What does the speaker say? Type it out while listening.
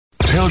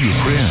Tell your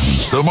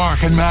friends the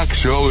Mark and Mack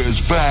Show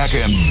is back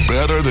and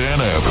better than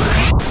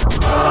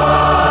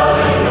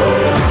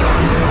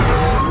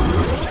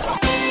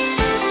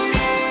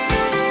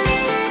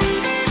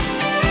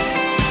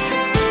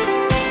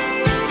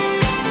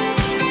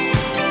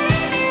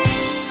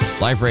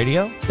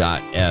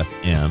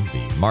LifeRadio.fm,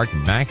 the Mark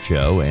and Mack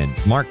Show.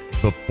 And Mark,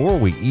 before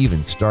we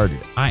even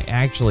started, I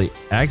actually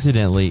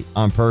accidentally,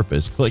 on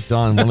purpose, clicked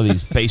on one of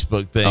these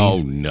Facebook things.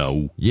 Oh,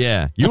 no.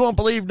 Yeah. You won't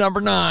believe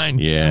number 9.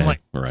 Yeah, I'm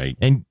like, right.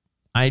 And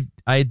I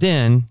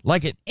then,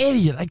 like an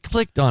idiot, I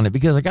clicked on it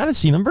because I got to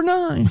see number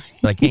 9.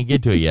 But I can't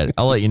get to it yet.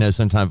 I'll let you know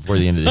sometime before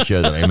the end of the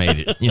show that I made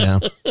it, you know.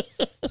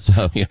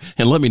 So yeah,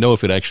 and let me know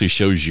if it actually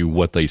shows you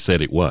what they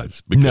said it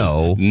was. Because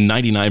no.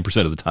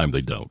 99% of the time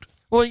they don't.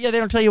 Well, yeah, they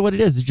don't tell you what it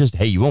is. It's just,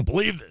 hey, you won't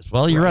believe this.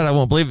 Well, you're right. I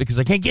won't believe it because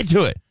I can't get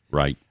to it.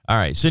 Right. All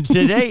right. So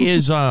today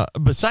is,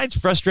 besides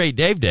Frustrate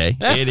Dave Day,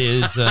 it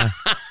is a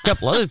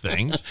couple other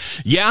things.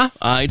 Yeah,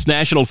 it's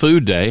National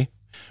Food Day,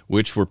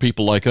 which for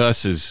people like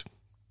us is,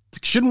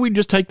 shouldn't we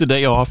just take the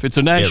day off?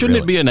 Shouldn't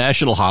it be a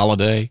national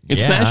holiday?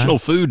 It's National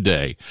Food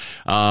Day.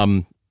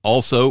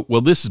 Also,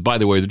 well, this is, by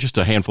the way, just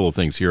a handful of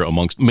things here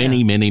amongst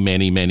many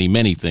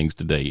things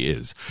today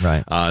is.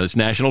 Right. It's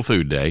National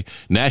Food Day,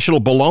 National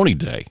Bologna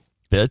Day.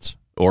 Fits.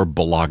 Or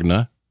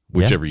Bologna,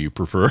 whichever you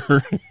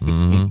prefer.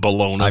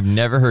 Bologna. I've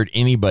never heard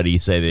anybody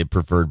say they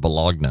preferred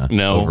Bologna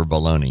over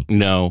bologna.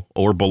 No,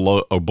 or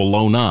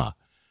Bologna.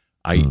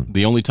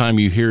 The only time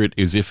you hear it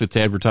is if it's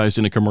advertised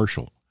in a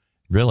commercial.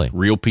 Really?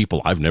 Real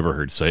people. I've never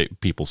heard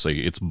people say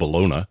it's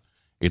Bologna.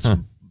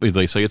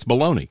 They say it's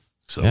bologna.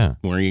 So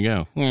there you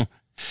go. Yeah.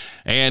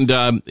 And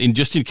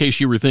just in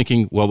case you were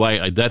thinking, well,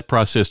 that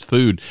processed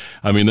food,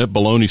 I mean, that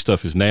bologna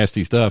stuff is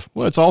nasty stuff.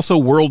 Well, it's also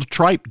World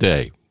Tripe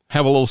Day.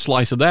 Have a little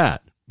slice of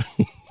that.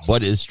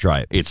 What is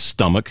tripe? It's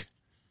stomach.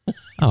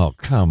 Oh,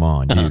 come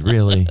on, dude.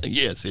 Really?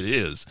 Yes, it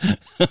is.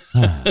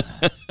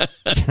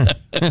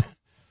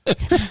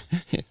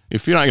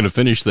 If you're not going to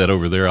finish that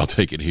over there, I'll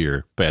take it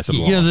here. Pass it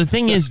along. You know, the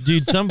thing is,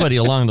 dude, somebody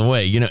along the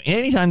way,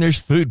 anytime there's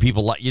food,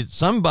 people like it,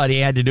 somebody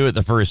had to do it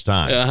the first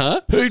time.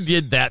 Uh-huh. Who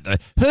did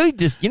that? Who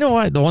just, you know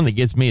what? The one that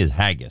gets me is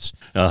haggis.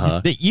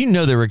 Uh-huh.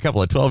 There were a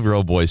couple of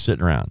 12-year-old boys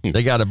sitting around.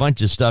 They got a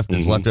bunch of stuff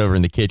that's left over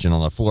in the kitchen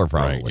on the floor,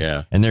 probably. Right,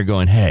 yeah. And they're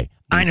going, hey,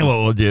 I know what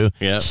we'll do.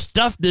 Yep.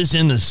 Stuff this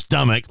in the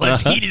stomach.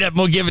 Let's heat it up and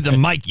we'll give it to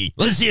Mikey.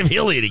 Let's see if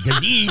he'll eat it because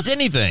he eats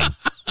anything.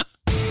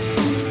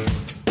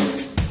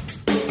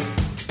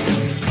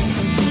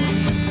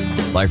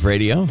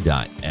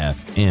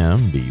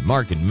 LifeRadio.fm, the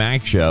Mark and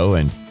Mack Show.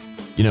 And,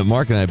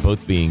 Mark and I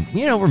both being,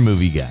 we're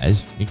movie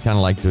guys. We kind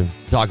of like to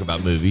talk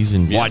about movies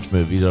and watch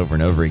movies over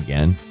and over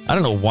again. I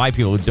don't know why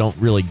people don't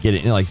really get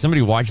it. Like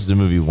somebody watches a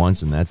movie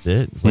once and that's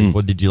it. It's like,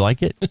 well, did you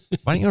like it?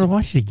 Why don't you want to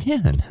watch it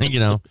again?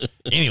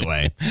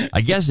 Anyway,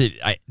 I guess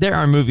there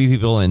are movie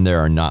people and there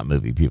are not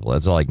movie people.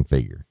 That's all I can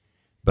figure.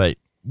 But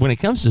when it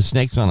comes to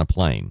Snakes on a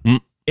Plane,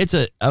 it's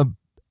a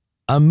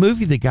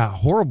movie that got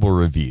horrible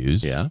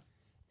reviews. Yeah.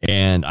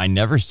 And I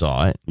never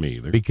saw it. Me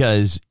either.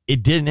 Because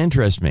it didn't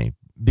interest me.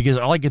 Because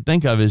all I could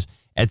think of is,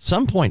 at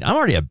some point, I'm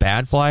already a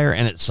bad flyer,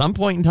 and at some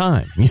point in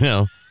time,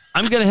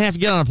 I'm going to have to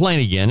get on a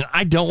plane again.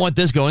 I don't want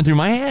this going through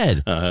my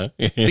head.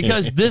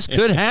 Because this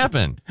could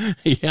happen.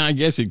 Yeah, I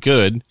guess it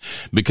could.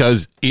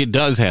 Because it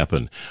does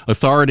happen.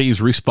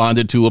 Authorities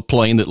responded to a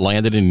plane that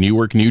landed in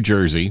Newark, New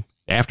Jersey,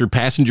 after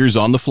passengers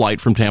on the flight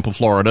from Tampa,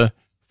 Florida,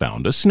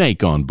 found a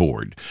snake on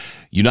board.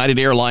 United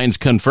Airlines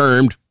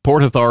confirmed.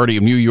 Port Authority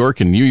of New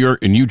York and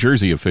New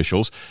Jersey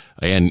officials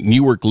and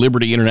Newark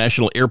Liberty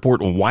International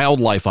Airport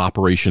wildlife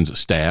operations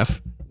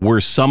staff were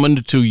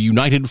summoned to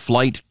United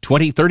Flight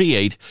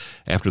 2038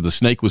 after the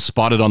snake was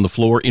spotted on the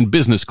floor in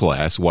business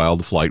class while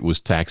the flight was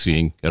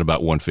taxiing at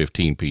about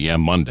 1:15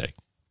 p.m. Monday.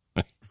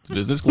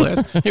 Business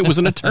class? It was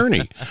an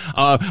attorney.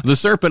 The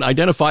serpent,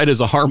 identified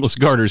as a harmless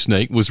garter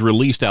snake, was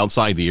released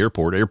outside the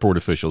airport. Airport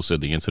officials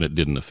said the incident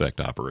didn't affect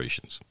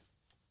operations.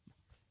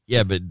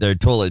 Yeah, but their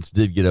toilets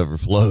did get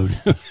overflowed.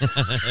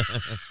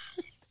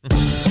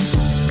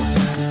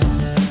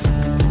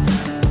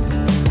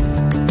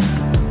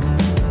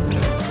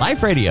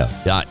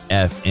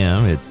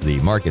 LifeRadio.fm. It's the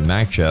Mark and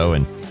Mack Show.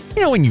 And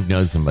when you've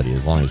known somebody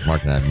as long as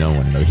Mark and I have known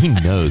one another, he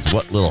knows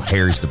what little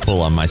hairs to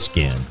pull on my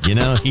skin. He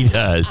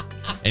does.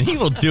 And he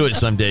will do it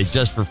some days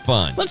just for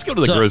fun. Let's go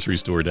to the grocery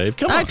store, Dave.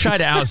 Come on. I try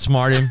to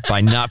outsmart him by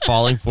not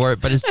falling for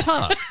it, but it's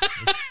tough.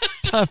 It's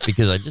tough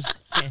because I just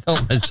can't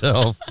help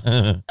myself.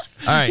 All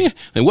right.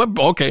 And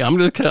okay, I'm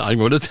going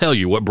to tell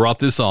you what brought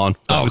this on.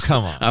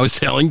 Come on. I was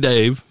telling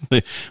Dave,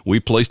 we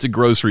placed a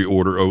grocery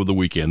order over the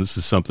weekend. This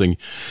is something,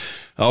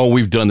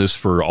 we've done this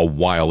for a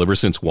while, ever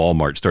since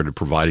Walmart started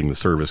providing the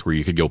service where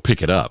you could go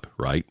pick it up,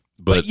 right?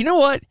 But you know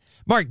what?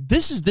 Mark,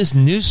 this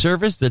new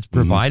service that's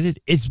provided.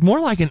 It's more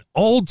like an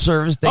old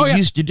service they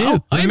used to do.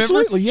 Oh, remember?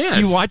 absolutely,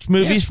 yes. You watch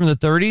movies from the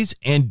 30s,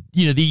 and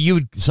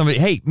somebody,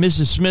 hey,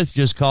 Mrs. Smith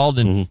just called,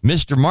 and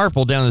Mr.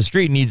 Marple down the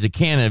street needs a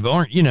can of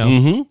orange,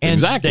 and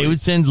exactly. they would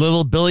send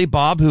little Billy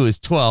Bob, who is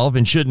 12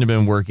 and shouldn't have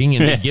been working,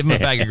 and they'd give him a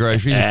bag of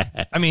groceries.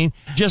 I mean,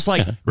 just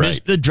like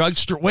the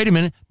drugstore. Wait a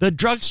minute, the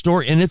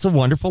drugstore in It's a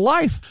Wonderful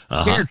Life.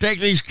 Here, take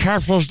these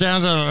capsules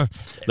down to.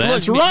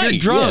 That's look, right.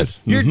 You're drunk.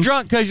 Yes. You're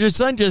drunk because your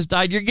son just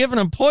died. You're giving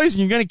him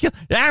poison. You're going to kill.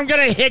 I'm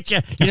going to hit you.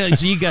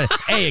 So you got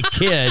a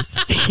kid.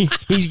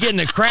 He's getting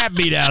the crap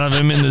beat out of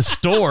him in the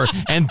store.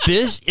 And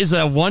this is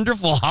a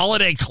wonderful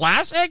holiday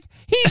classic.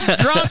 He's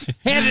drunk,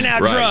 handing out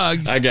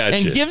drugs. I got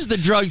and you. gives the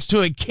drugs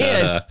to a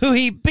kid who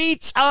he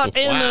beats up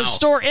in the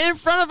store in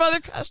front of other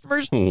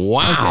customers.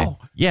 Wow.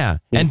 Okay. Yeah.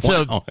 And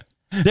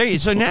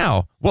so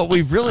now what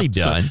we've really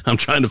done. I'm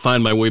trying to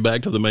find my way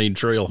back to the main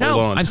trail. Hold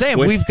on. I'm saying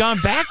we've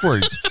gone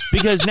backwards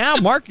because now,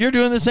 Mark, you're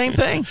doing the same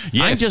thing.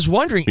 Yes. I'm just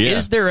wondering,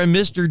 is there a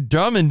Mr.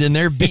 Drummond in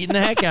there beating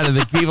the heck out of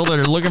the people that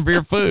are looking for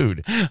your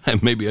food?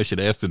 Maybe I should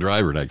ask the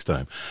driver next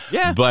time.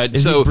 Yeah. But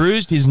is he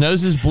bruised? His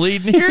nose is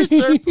bleeding. Here,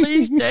 sir,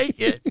 please take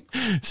it.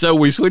 So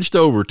we switched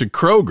over to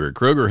Kroger.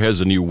 Kroger has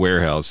a new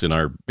warehouse in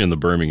the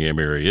Birmingham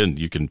area, and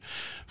you can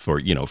for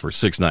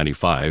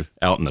 $6.95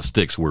 out in the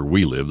sticks where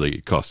we live.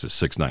 It costs us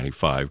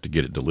 $6.95 to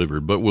get it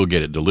delivered, but we'll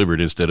get it delivered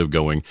instead of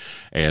going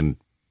and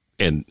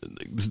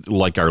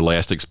like our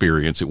last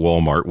experience at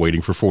Walmart,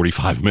 waiting for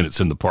 45 minutes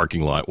in the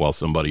parking lot while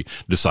somebody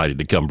decided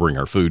to come bring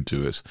our food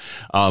to us.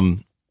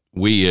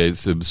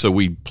 So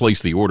we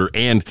placed the order,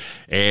 and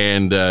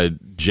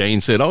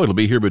Jane said, "Oh, it'll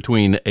be here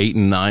between 8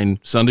 and 9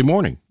 Sunday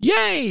morning."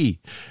 Yay!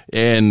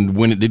 And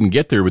when it didn't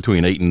get there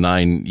between 8 and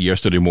 9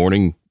 yesterday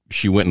morning,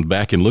 she went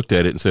back and looked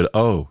at it and said,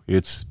 "Oh,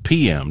 it's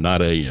PM,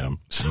 not AM."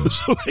 So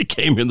it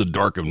came in the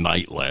dark of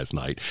night last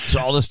night. So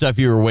all the stuff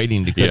you were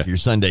waiting to cook your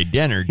Sunday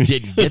dinner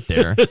didn't get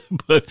there.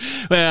 But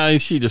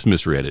she just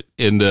misread it,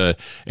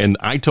 and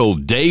I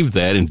told Dave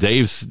that, and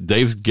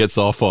Dave gets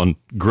off on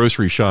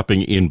grocery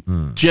shopping in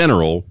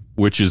general,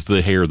 which is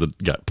the hair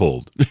that got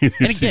pulled. And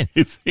again,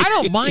 I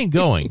don't mind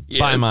going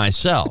by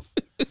myself,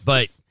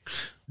 but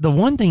the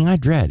one thing I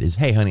dread is,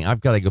 hey, honey, I've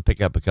got to go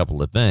pick up a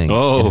couple of things,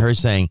 and her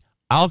saying,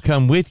 "I'll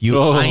come with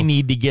you. I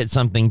need to get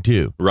something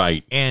too."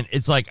 Right. And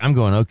it's like, I'm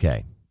going,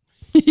 okay,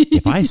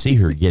 if I see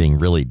her getting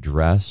really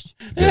dressed,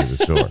 go to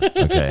the store,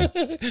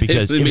 okay?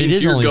 Because it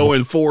means you're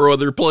going 4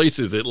 other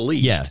places at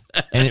least.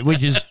 Yeah,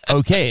 which is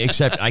okay,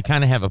 except I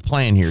kind of have a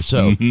plan here.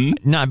 So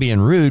not being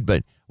rude,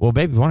 but, well,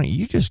 baby, why don't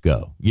you just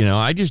go?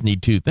 I just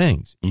need 2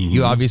 things.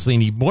 You obviously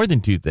need more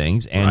than 2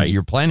 things, and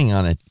you're planning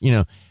on it.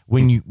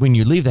 When you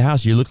leave the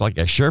house, you look like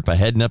a Sherpa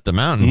heading up the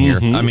mountain here.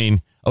 I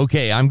mean,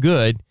 okay, I'm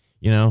good,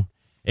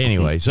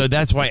 Anyway, so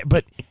that's why,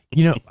 but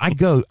I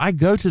don't want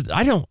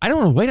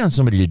to wait on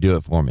somebody to do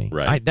it for me.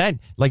 Right.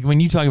 Like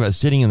when you talk about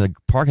sitting in the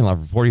parking lot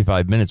for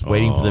 45 minutes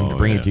waiting for them to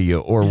bring it to you,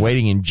 or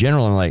waiting in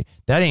general, I'm like,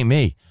 that ain't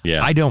me.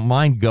 Yeah. I don't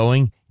mind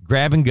going,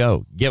 grab and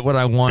go, get what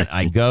I want.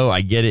 I go,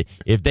 I get it.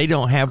 If they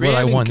don't have what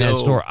I want in that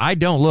store, I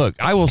don't look.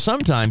 I will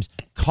sometimes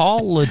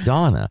call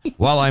LaDonna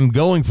while I'm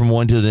going from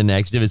one to the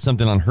next. If it's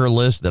something on her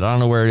list that I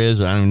don't know where it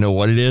is, or I don't even know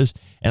what it is.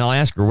 And I'll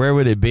ask her, where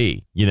would it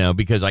be?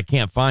 Because I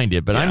can't find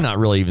it, but I'm not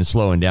really even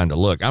slowing down to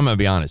look. I'm going to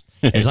be honest.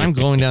 As I'm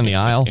going down the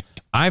aisle,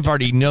 I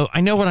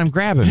know what I'm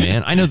grabbing,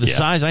 man. I know the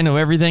size. I know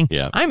everything.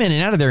 Yeah. I'm in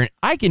and out of there, and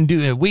I can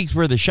do a week's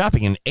worth of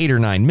shopping in 8 or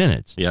 9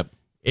 minutes. Yep.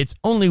 It's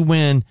only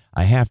when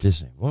I have to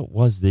say, what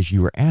was this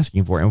you were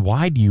asking for, and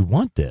why do you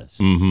want this?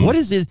 What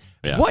is it?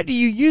 Yeah. What do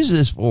you use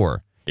this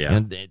for? Yeah.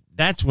 And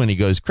that's when he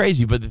goes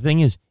crazy. But the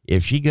thing is,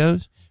 if she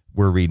goes,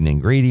 we're reading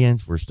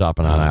ingredients, we're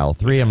stopping on aisle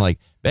 3. I'm like,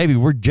 baby,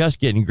 we're just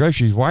getting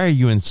groceries. Why are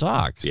you in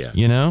socks? Yeah.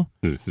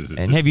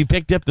 And have you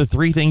picked up the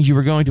 3 things you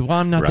were going to? Well,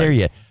 I'm not there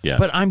yet. Yeah.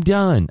 But I'm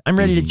done. I'm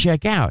ready to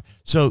check out.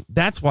 So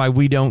that's why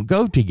we don't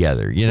go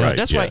together. Right,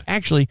 that's why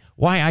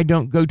I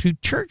don't go to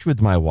church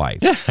with my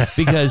wife.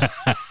 Because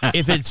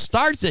if it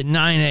starts at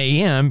 9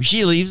 a.m.,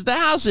 she leaves the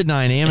house at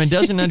 9 a.m. and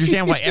doesn't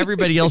understand why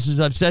everybody else is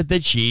upset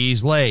that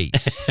she's late.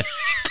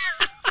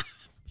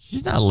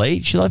 She's not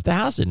late. She left the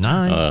house at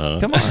 9.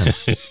 Come on.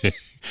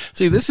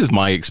 See, this is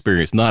my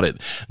experience, not at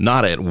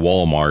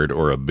Walmart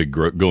or a big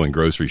going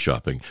grocery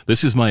shopping.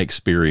 This is my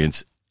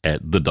experience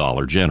at the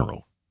Dollar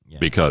General,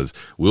 because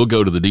we'll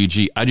go to the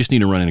DG. I just need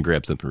to run in and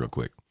grab something real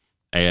quick.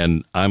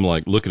 And I'm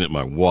like looking at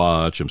my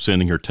watch. I'm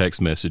sending her text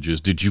messages.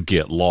 Did you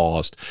get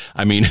lost?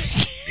 I mean,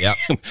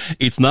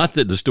 it's not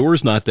that the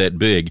store's not that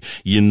big.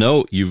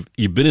 You've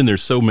been in there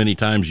so many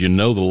times. The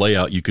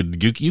layout. You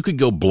could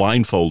go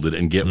blindfolded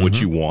and get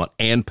what you want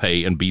and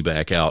pay and be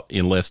back out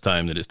in less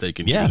time than it's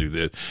taken you to do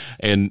this.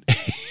 And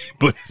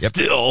but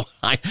still,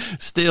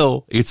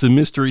 it's a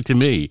mystery to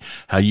me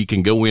how you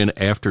can go in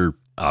after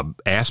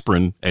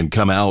aspirin and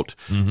come out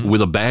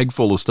with a bag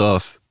full of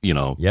stuff.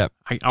 Yep.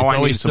 It's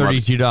always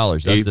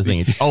 $32. That's the thing.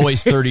 It's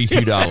always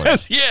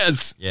 $32.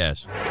 Yes.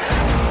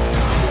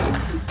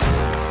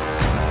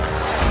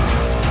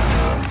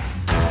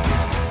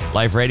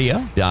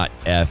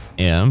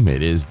 LifeRadio.fm.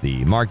 It is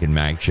the Mark and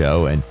Mack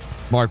Show. And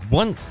Mark,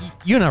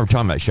 you and I were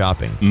talking about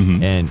shopping,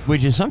 and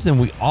which is something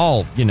we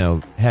all,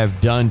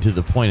 have done to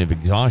the point of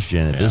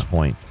exhaustion at this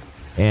point.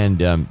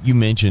 And you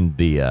mentioned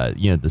the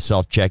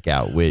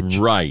self-checkout, which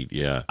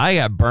I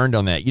got burned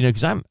on that,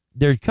 because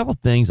there are a couple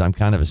things I'm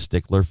kind of a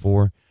stickler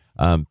for.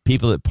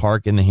 People that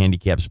park in the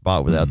handicap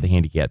spot without the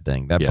handicap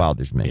thing, that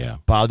bothers me.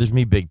 Bothers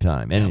me big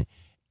time. And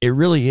it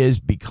really is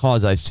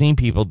because I've seen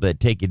people that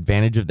take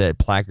advantage of that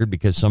placard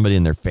because somebody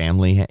in their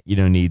family,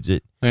 needs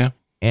it. Yeah.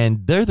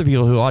 And they're the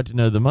people who ought to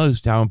know the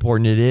most how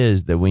important it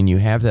is that when you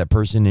have that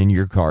person in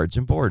your car, it's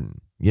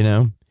important,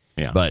 Yeah.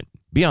 But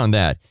beyond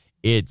that,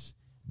 it's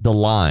the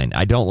line.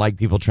 I don't like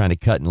people trying to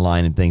cut in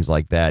line and things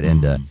like that.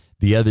 And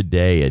the other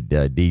day at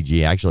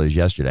DG, actually it was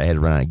yesterday, I had to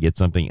run out and get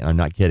something. I'm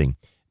not kidding.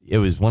 It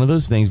was one of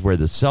those things where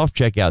the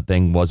self-checkout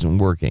thing wasn't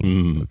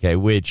working. Okay.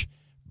 Which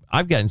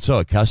I've gotten so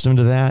accustomed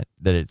to that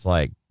it's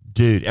like,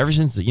 dude, ever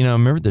since, I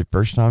remember the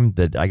first time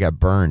that I got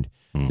burned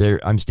there,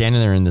 I'm standing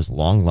there in this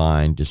long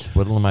line, just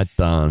twiddling my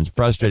thumbs,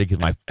 frustrated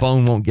because my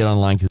phone won't get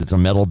online because it's a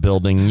metal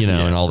building,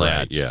 and all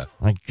that. Yeah.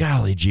 Like,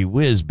 golly gee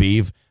whiz,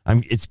 beef.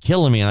 It's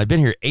killing me. And I've been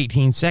here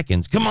 18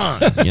 seconds. Come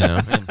on.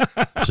 And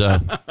so,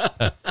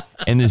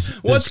 and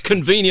this, what's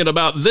convenient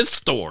about this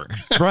store?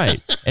 Right.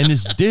 And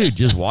this dude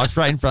just walks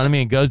right in front of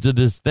me and goes to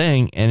this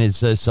thing and it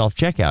says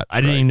self-checkout.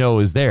 I didn't even know it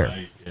was there.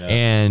 Right. Yeah.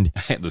 And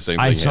the same thing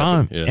I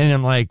saw him and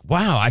I'm like,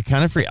 wow, I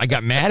kind of I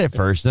got mad at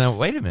first. And then,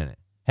 wait a minute.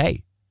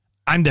 Hey,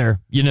 I'm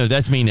there.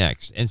 That's me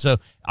next. And so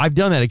I've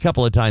done that a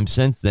couple of times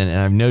since then. And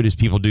I've noticed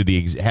people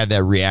have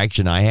that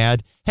reaction I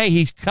had. Hey,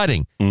 he's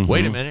cutting.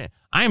 Wait a minute.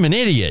 I'm an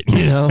idiot,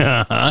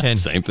 And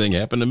same thing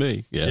happened to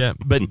me. Yeah.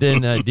 But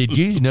then did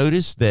you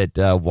notice that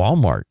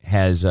Walmart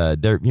has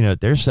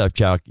their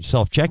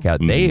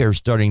self-checkout? They are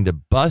starting to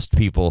bust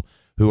people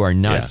who are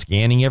not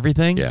scanning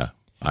everything. Yeah.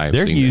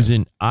 They're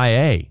using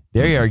IA.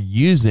 They are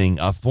using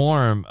a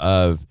form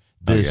of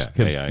this,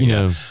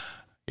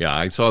 Yeah,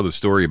 I saw the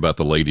story about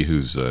the lady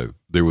who's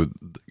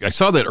I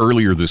saw that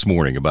earlier this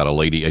morning about a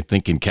lady, I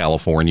think in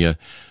California,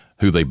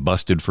 who they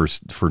busted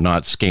for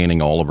not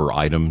scanning all of her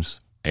items.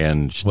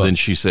 And then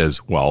she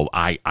says, well,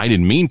 I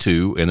didn't mean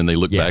to. And then they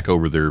look back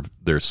over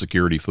their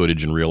security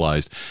footage and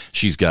realized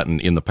she's gotten,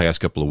 in the past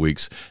couple of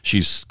weeks,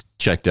 she's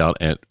checked out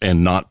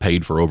and not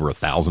paid for over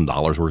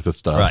 $1,000 worth of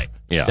stuff. Right.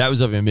 Yeah. That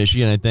was up in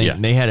Michigan, I think. Yeah.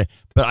 And they had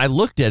but I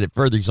looked at it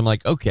further because I'm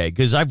like, okay,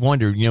 because I've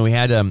wondered, we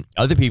had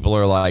other people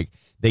are like,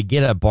 they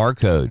get a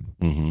barcode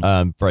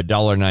for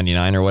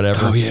 $1.99 or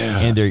whatever. Oh, yeah.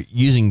 And they're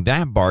using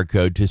that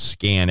barcode to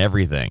scan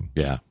everything.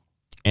 Yeah.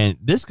 And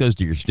this goes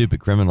to your stupid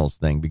criminals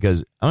thing,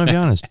 because I'm going to be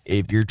honest,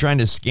 if you're trying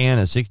to scan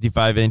a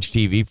 65-inch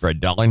TV for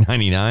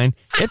 $1.99,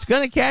 it's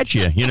going to catch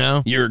you,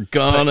 You're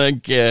going to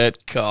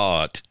get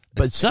caught.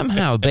 But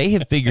somehow they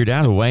have figured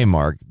out a way,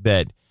 Mark,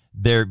 that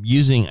they're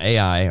using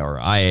AI or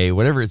IA,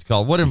 whatever it's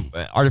called,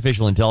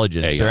 artificial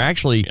intelligence. AI. They're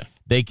actually,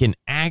 they can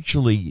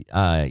actually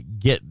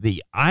get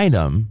the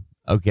item,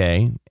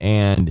 okay,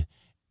 and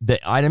the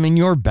item in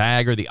your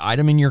bag or the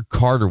item in your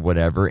cart or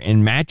whatever,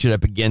 and match it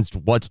up against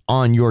what's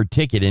on your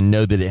ticket and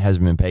know that it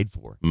hasn't been paid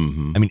for. I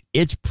mean,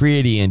 it's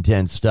pretty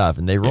intense stuff.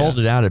 And they rolled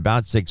it out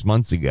about 6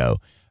 months ago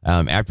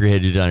after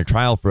it had done a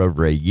trial for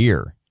over a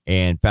year,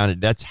 and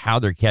found that's how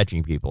they're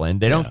catching people. And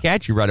they don't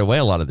catch you right away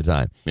a lot of the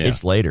time. Yeah.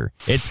 It's later.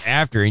 It's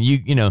after. And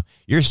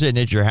you're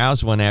sitting at your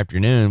house one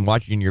afternoon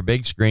watching your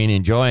big screen,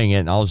 enjoying it,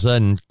 and all of a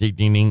sudden, ding,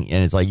 ding, ding,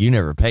 and it's like you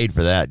never paid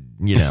for that,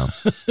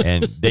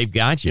 and they've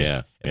got you.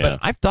 Yeah. But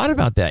I've thought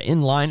about that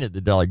in line at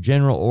the Dollar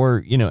General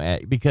or,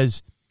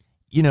 because,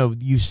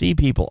 you see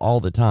people all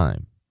the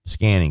time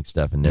scanning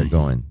stuff and they're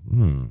going,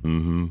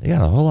 they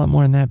got a whole lot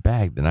more in that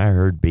bag than I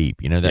heard beep,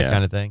 that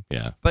kind of thing.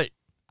 Yeah. But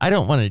I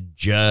don't want to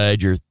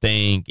judge or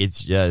think.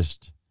 It's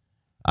just,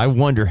 I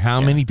wonder how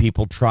many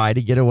people try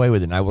to get away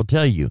with it. And I will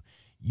tell you,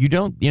 you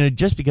don't,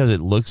 just because it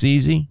looks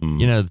easy,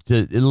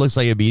 it looks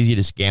like it'd be easy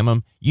to scam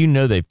them.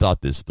 They've thought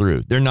this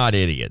through. They're not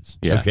idiots.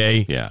 Yeah.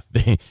 Okay. Yeah.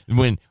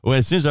 When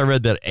as soon as I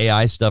read that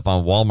AI stuff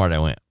on Walmart, I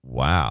went,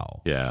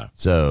 wow. Yeah.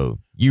 So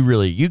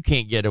you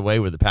can't get away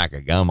with a pack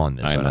of gum on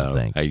this. I don't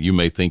think. Hey, you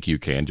may think you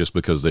can just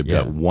because they've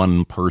got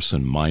one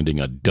person minding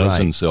a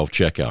dozen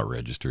self-checkout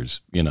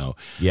registers,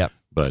 Yep.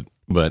 But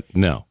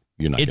no.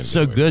 It's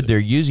so good they're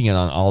using it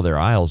on all their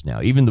aisles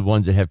now, even the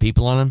ones that have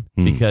people on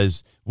them,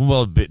 because,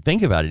 but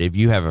think about it. If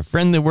you have a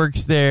friend that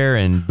works there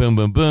and boom,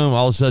 boom, boom,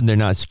 all of a sudden they're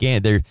not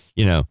scanned, they're,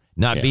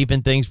 not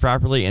beeping things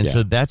properly. And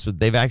so that's what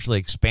they've actually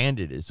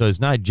expanded it. So it's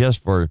not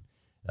just for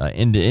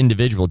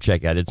individual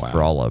checkout, it's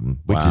for all of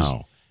them, which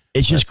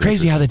it's just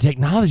crazy how the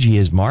technology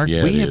is, Mark.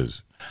 Yeah, it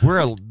is.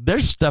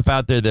 There's stuff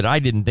out there that I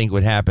didn't think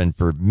would happen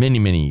for many,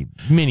 many,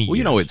 many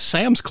years. Well, at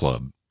Sam's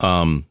Club,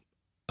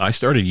 I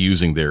started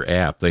using their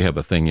app. They have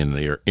a thing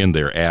in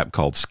their app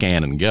called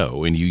Scan and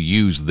Go, and you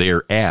use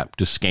their app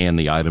to scan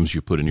the items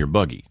you put in your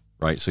buggy,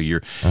 right? So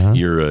you're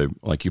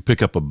like you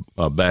pick up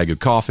a bag of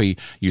coffee,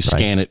 you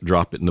scan it,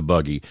 drop it in the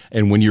buggy,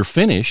 and when you're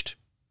finished,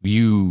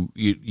 you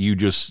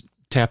just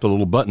tap the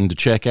little button to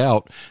check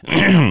out,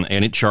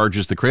 and it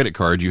charges the credit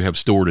card you have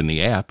stored in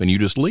the app, and you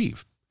just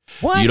leave.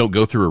 What? You don't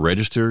go through a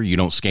register. You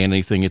don't scan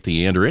anything at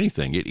the end or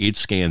anything. It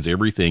scans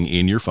everything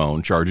in your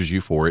phone, charges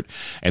you for it.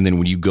 And then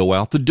when you go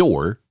out the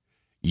door,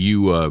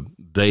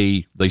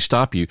 they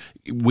stop you.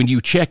 When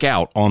you check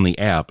out on the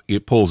app,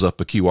 it pulls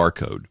up a QR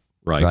code,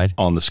 right,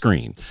 on the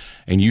screen.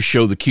 And you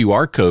show the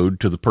QR code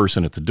to the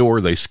person at the door.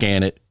 They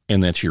scan it,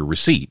 and that's your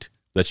receipt.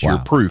 That's your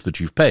proof that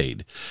you've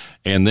paid.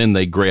 And then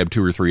they grab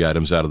 2 or 3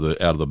 items out of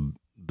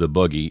the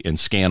buggy and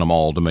scan them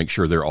all to make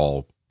sure they're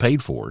all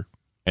paid for,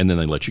 and then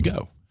they let you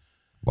go.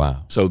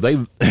 Wow. So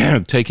they've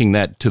taking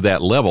that to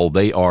that level.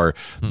 They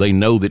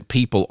know that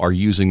people are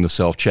using the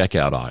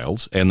self-checkout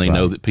aisles, and they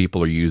know that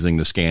people are using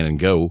the scan and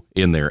go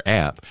in their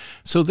app.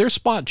 So they're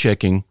spot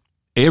checking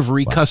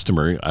every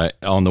customer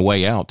on the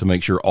way out to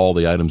make sure all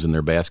the items in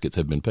their baskets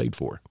have been paid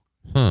for.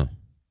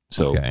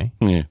 So,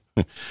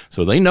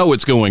 so they know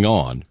what's going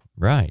on.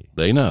 Right.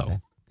 They know.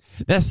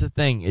 That's the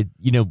thing.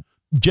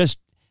 Just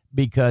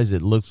because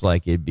it looks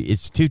like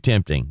it's too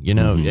tempting.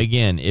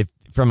 Again, if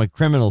from a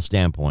criminal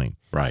standpoint,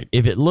 right.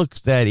 If it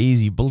looks that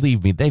easy,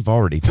 believe me, they've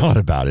already thought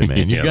about it,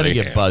 man. You're going to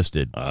get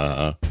busted.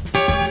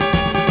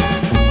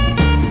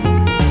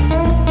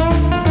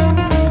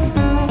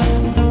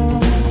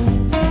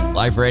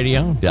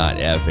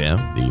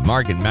 LifeRadio.fm, the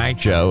Mark and Mack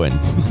Show. And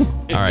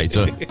all right,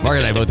 so Mark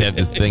and I both have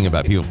this thing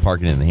about people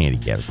parking in the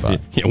handicap spot.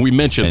 Yeah, we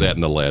mentioned that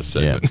in the last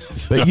segment.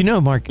 Yeah.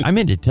 But Mark, I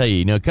meant to tell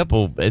you,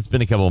 it's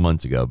been a couple of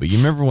months ago, but you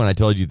remember when I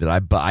told you that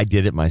I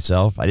did it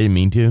myself? I didn't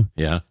mean to.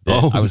 Yeah.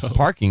 I was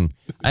parking.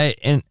 I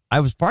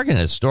was parking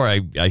at a store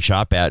I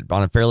shop at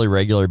on a fairly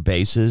regular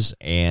basis,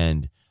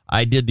 and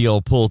I did the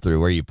old pull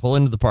through where you pull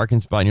into the parking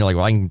spot and you're like,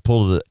 well, I can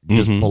pull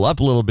up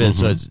a little bit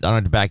so I don't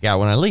have to back out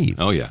when I leave.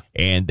 Oh, yeah.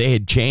 And they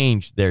had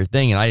changed their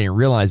thing, and I didn't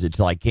realize it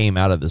till I came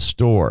out of the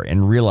store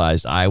and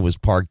realized I was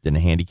parked in a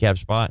handicap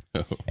spot.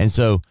 And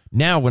so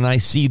now when I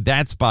see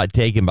that spot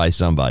taken by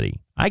somebody,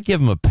 I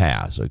give them a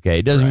pass, okay?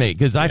 It doesn't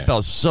because I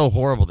felt so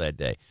horrible that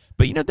day.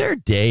 But, there are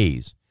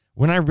days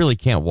when I really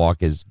can't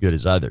walk as good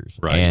as others.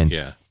 Right,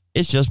 and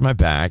it's just my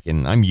back,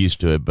 and I'm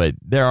used to it. But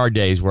there are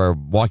days where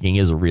walking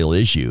is a real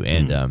issue.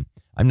 And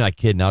I'm not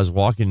kidding. I was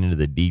walking into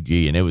the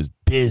DG, and it was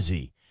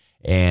busy.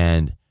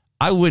 And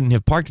I wouldn't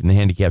have parked in the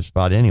handicap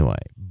spot anyway.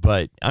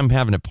 But I'm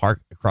having to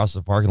park across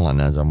the parking lot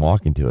as I'm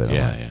walking to it.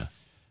 Yeah.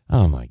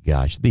 Oh, my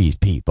gosh, these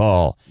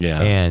people.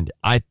 Yeah. And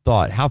I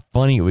thought how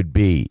funny it would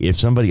be if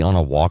somebody on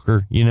a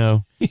walker,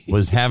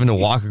 was having to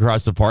walk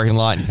across the parking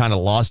lot and kind of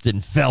lost it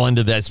and fell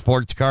into that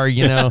sports car,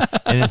 and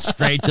it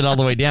scraped it all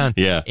the way down.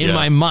 Yeah. In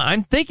my mind,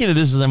 I'm thinking of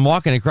this as I'm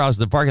walking across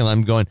the parking lot.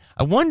 I'm going,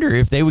 I wonder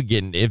if they would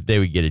get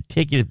a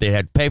ticket, if they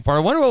had to pay for it. I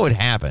wonder what would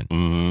happen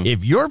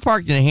if you're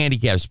parked in a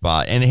handicap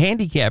spot and a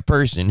handicapped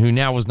person who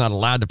now was not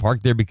allowed to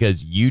park there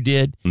because you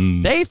did,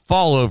 they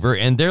fall over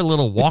and their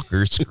little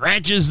walker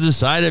scratches the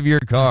side of your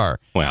car.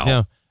 Wow.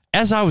 Now,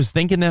 as I was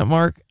thinking that,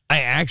 Mark,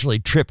 I actually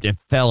tripped and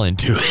fell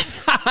into it.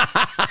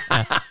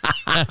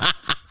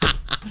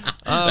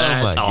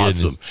 That's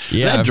awesome.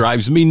 Yeah, that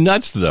drives me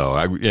nuts,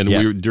 though. We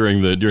were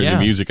during the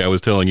music, I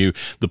was telling you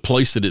the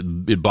place that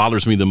it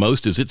bothers me the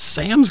most is it's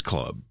Sam's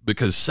Club,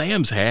 because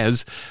Sam's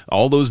has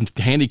all those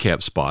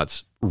handicap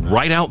spots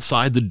right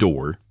outside the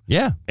door.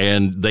 Yeah.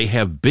 And they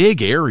have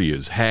big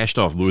areas hashed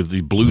off with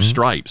the blue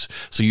stripes,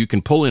 so you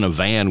can pull in a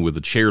van with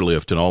a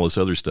chairlift and all this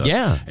other stuff.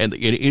 Yeah. And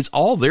it's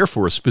all there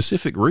for a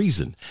specific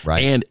reason.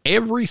 Right. And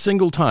every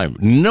single time,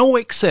 no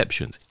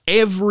exceptions,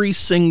 every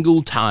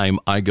single time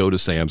I go to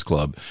Sam's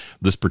Club,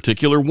 this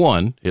particular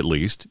one, at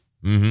least,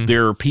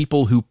 there are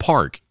people who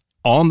park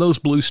on those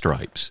blue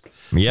stripes.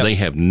 Yep. They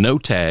have no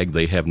tag.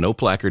 They have no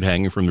placard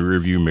hanging from the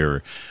rearview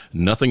mirror.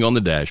 Nothing on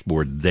the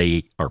dashboard.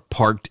 They are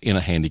parked in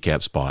a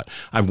handicap spot.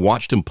 I've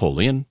watched them pull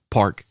in,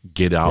 park,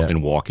 get out,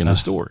 and walk in the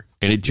store.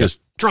 And it just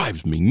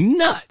drives me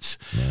nuts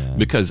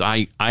because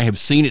I have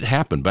seen it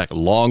happen back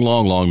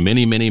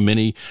many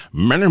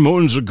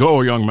moons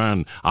ago, young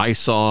man.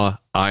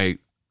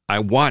 I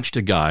watched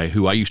a guy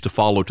who I used to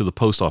follow to the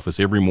post office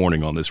every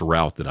morning on this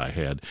route that I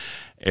had.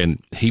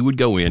 And he would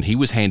go in. He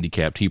was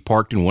handicapped. He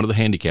parked in one of the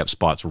handicap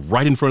spots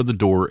right in front of the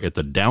door at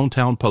the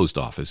downtown post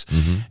office.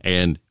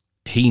 And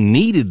he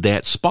needed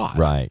that spot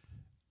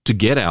to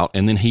get out.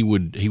 And then he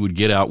would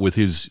get out with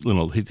his,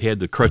 he had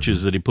the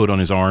crutches that he put on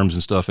his arms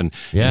and stuff. And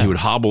he would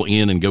hobble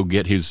in and go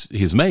get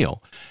his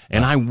mail.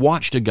 And I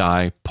watched a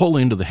guy pull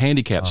into the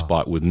handicap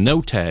spot with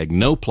no tag,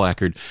 no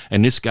placard.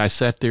 And this guy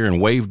sat there and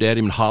waved at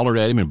him and hollered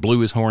at him and blew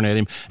his horn at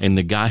him. And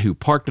the guy who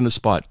parked in the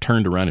spot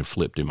turned around and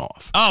flipped him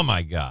off. Oh,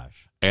 my gosh.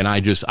 And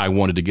I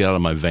wanted to get out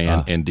of my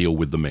van and deal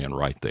with the man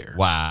right there.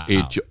 Wow.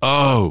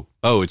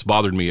 It's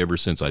bothered me ever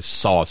since I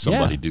saw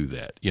somebody do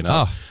that,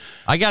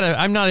 I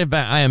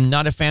am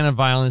not a fan of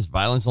violence.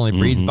 Violence only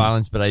breeds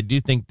violence, but I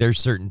do think there's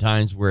certain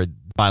times where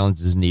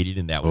violence is needed,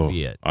 and that would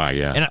be it.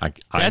 Yeah. And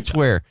that's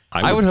where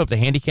I would hope the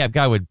handicapped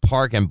guy would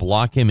park and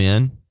block him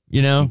in,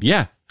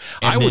 Yeah.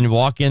 And then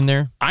walk in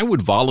there. I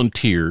would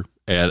volunteer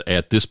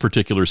at this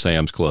particular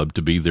Sam's Club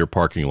to be their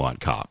parking lot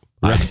cop.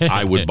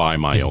 I would buy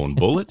my own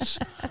bullets,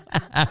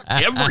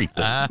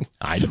 everything.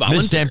 I'd volunteer.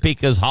 Miss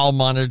Tampica's hall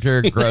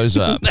monitor grows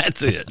up.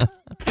 That's it.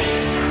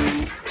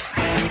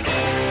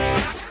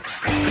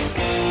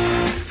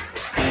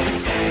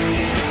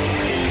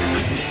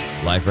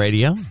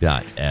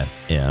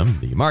 LifeRadio.fm,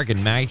 the Mark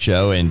and Mack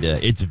Show, and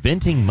it's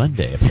Venting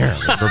Monday,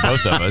 apparently, for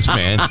both of us,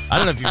 man. I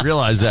don't know if you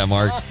realize that,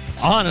 Mark.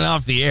 On and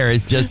off the air,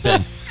 it's just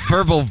been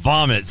verbal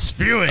vomit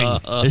spewing.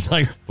 It's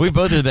like we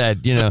both are that,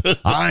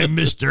 I'm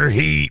Mr.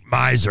 Heat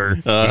Miser.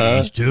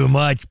 He's too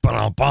much.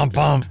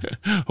 Ba-dum-bum-bum.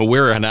 Well,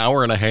 we're an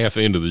hour and a half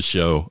into the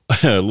show,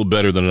 a little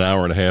better than an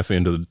hour and a half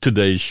into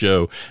today's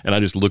show, and I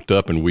just looked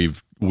up and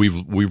we've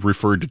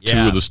referred to two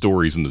of the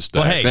stories in the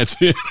stack. Well, hey, that's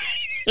it.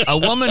 A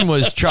woman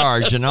was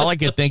charged, and all I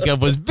could think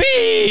of was,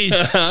 bees!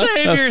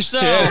 Save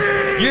yourself!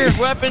 Your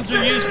weapons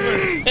are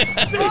useless. Bees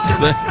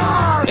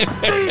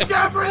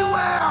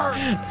everywhere!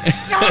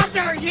 God,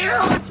 they're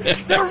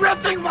huge! They're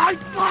ripping my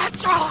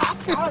flesh off!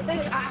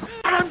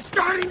 And I'm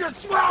starting to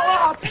swell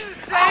up!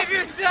 Save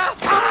yourself!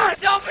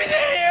 Don't be the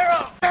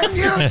hero! They're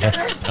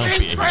useless! Don't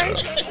be a hero.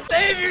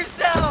 Save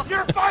yourself!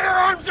 Your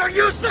firearms are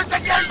useless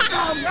against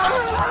them!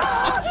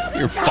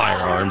 Your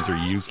firearms are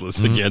useless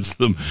against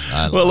them.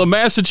 Well, a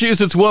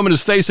Massachusetts woman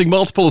is facing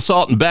multiple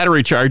assault and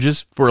battery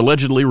charges for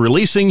allegedly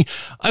releasing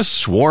a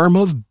swarm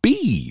of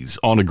bees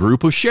on a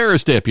group of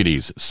sheriff's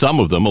deputies, some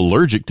of them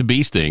allergic to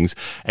bee stings,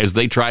 as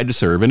they tried to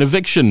serve an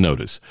eviction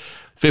notice.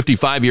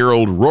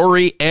 55-year-old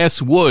Rory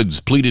S. Woods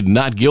pleaded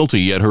not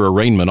guilty at her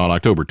arraignment on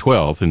October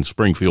 12th in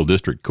Springfield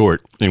District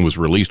Court and was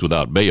released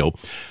without bail.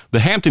 The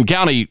Hampton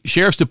County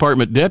Sheriff's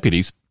Department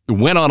deputies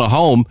went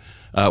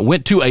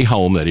to a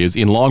home that is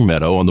in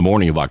Longmeadow on the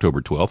morning of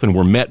October 12th and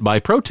were met by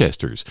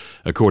protesters,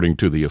 according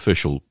to the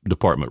official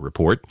department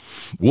report.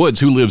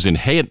 Woods, who lives in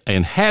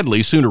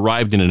Hadley, soon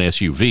arrived in an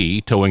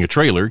SUV towing a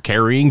trailer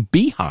carrying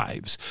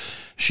beehives.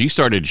 She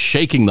started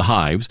shaking the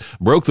hives,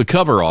 broke the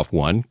cover off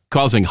one,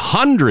 causing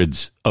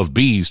hundreds of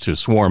bees to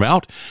swarm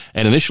out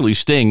and initially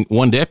sting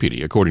one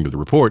deputy, according to the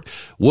report.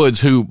 Woods,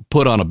 who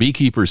put on a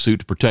beekeeper suit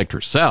to protect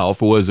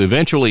herself, was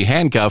eventually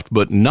handcuffed,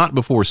 but not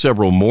before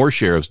several more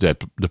sheriff's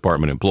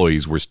department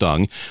employees were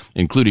stung,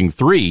 including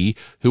 3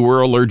 who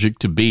were allergic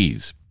to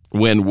bees.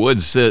 When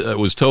Woods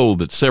was told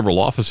that several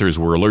officers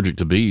were allergic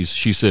to bees,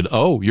 she said,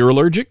 "Oh, you're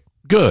allergic?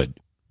 Good."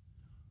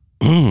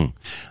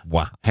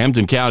 Wow.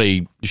 Hampton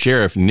County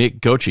Sheriff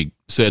Nick Kochi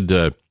said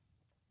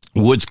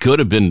Woods could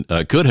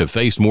have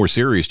faced more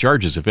serious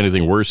charges if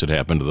anything worse had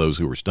happened to those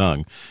who were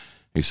stung.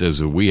 He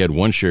says we had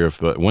one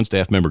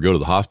staff member go to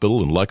the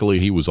hospital, and luckily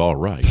he was all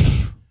right.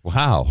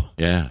 Wow.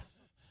 Yeah.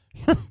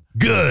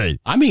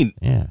 Good. I mean,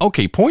 Yeah.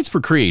 okay, points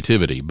for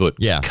creativity, but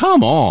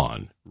come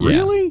on,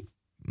 really?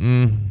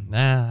 I'm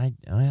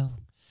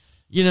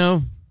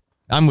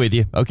with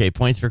you. Okay,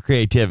 points for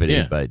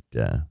creativity, but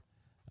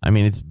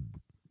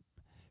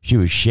she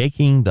was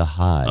shaking the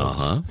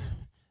hives.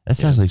 That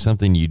sounds like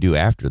something you do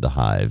after the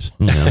hives.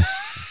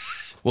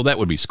 Well, that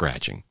would be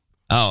scratching.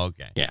 Oh,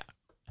 okay. Yeah.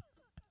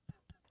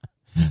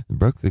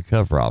 Broke the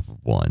cover off of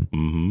one.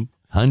 Mm-hmm.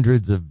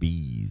 Hundreds of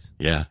bees.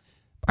 Yeah.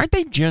 Aren't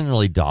they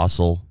generally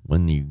docile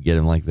when you get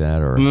them like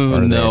that? Or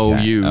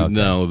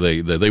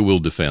they will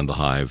defend the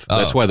hive.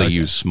 That's why they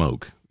use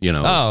smoke.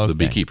 The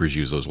beekeepers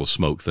use those little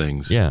smoke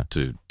things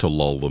to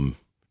lull them,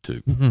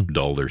 to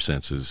dull their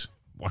senses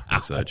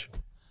and such.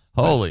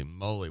 Holy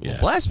moly. Well,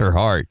 bless her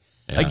heart.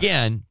 Yeah.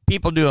 Again,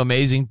 people do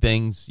amazing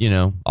things,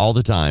 all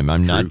the time.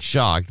 I'm not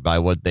shocked by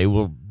what they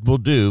will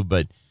do,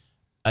 but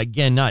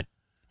again,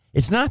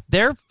 it's not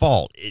their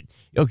fault.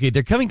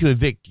 They're coming to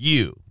evict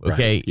you.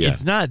 Okay. Right,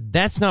 yeah.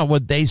 That's not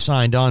what they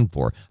signed on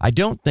for. I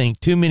don't think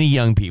too many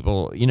young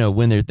people,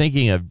 when they're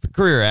thinking of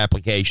career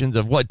applications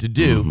of what to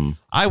do,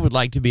 I would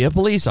like to be a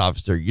police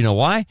officer. You know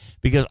why?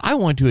 Because I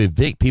want to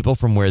evict people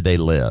from where they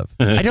live.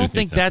 I don't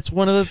think that's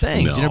one of the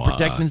things,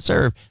 protect and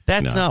serve.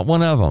 That's not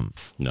one of them.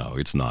 No,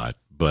 it's not.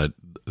 But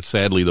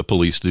sadly, the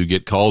police do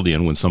get called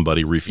in when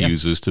somebody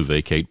refuses to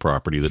vacate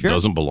property that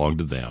doesn't belong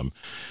to them.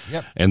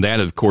 Yep. And that,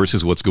 of course,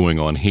 is what's going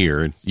on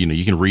here.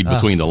 You can read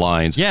between the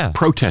lines. Yeah.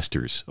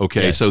 Protesters.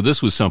 Okay. Yes. So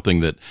this was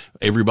something that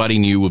everybody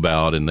knew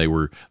about, and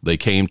they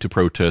came to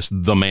protest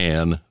the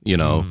man,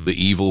 the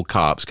evil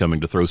cops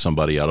coming to throw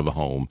somebody out of a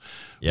home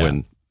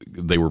when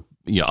they were,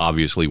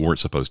 obviously weren't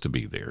supposed to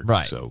be there.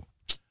 Right. So,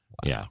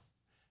 yeah.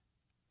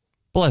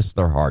 Bless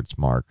their hearts,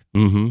 Mark.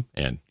 Mm-hmm.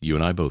 And you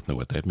and I both know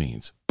what that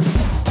means.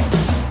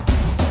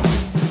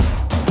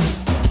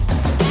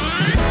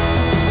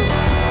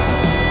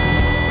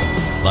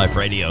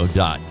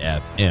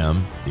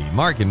 LifeRadio.fm, the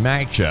Mark and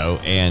Mack Show.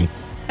 And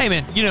hey,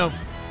 man,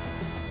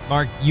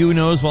 Mark, you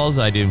know as well as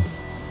I do,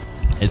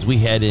 as we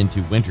head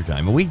into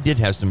wintertime, and we did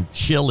have some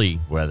chilly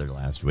weather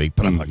last week,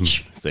 but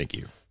thank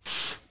you.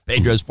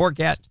 Pedro's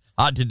forecast: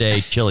 hot today,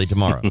 chilly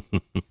tomorrow.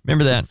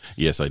 Remember that?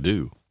 Yes, I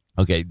do.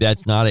 Okay,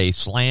 that's not a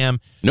slam.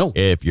 No.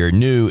 If you're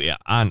new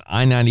on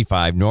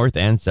I-95 north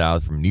and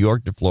south from New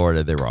York to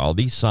Florida, there were all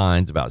these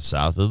signs about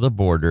south of the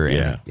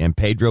border, and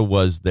Pedro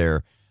was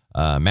their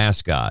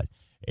mascot.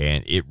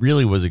 And it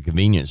really was a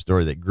convenience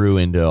store that grew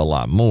into a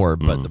lot more.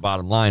 But the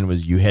bottom line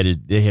was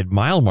they had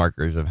mile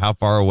markers of how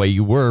far away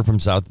you were from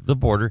south of the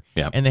border.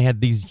 Yep. And they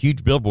had these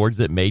huge billboards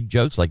that made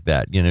jokes like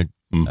that.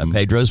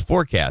 Pedro's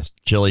forecast,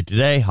 chilly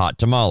today, hot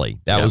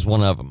tamale. That was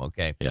one of them.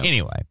 Okay. Yep.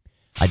 Anyway,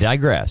 I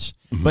digress.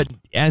 But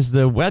as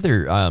the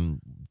weather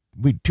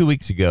 2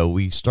 weeks ago,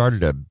 we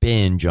started a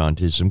binge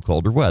onto some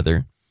colder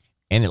weather,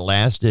 and it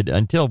lasted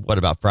until,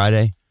 about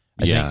Friday?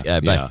 I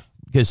think,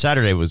 because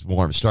Saturday was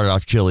warm. It started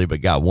off chilly,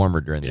 but got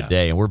warmer during the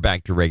day, and we're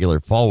back to regular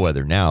fall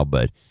weather now.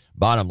 But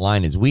bottom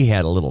line is we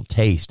had a little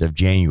taste of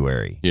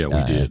January. Yeah,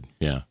 we did.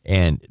 Yeah.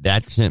 And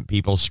that sent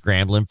people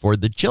scrambling for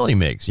the chili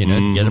mix, to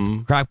get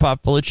a crock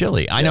pot full of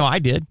chili. I know I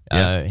did.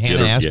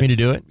 Hannah asked me to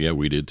do it. Yeah,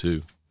 we did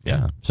too.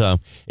 Yeah. So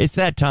it's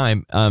that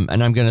time.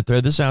 And I'm going to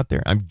throw this out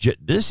there.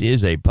 This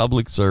is a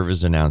public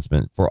service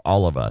announcement for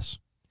all of us.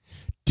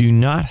 Do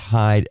not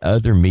hide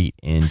other meat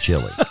in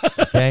chili.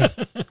 Okay?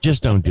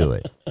 Just don't do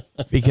it.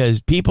 Because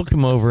people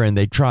come over and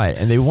they try it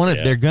and they want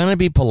it. They're going to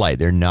be polite.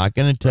 They're not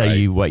going to tell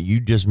you what you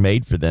just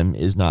made for them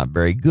is not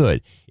very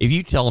good. If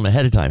you tell them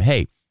ahead of time,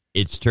 hey,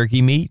 it's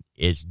turkey meat,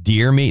 it's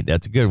deer meat.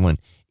 That's a good one.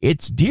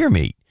 It's deer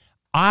meat.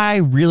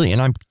 I'm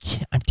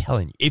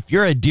telling you, if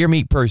you're a deer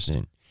meat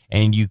person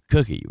and you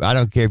cook it, I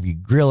don't care if you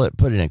grill it,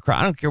 put it in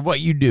I don't care what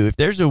you do. If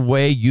there's a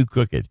way you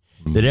cook it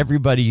that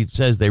everybody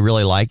says they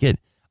really like it,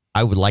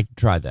 I would like to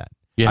try that.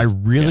 Yeah, I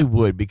really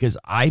would, because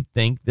I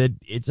think that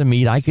it's a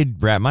meat I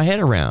could wrap my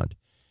head around.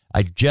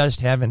 I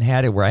just haven't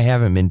had it where I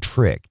haven't been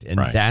tricked. And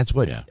that's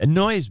what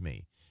annoys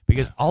me,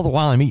 because all the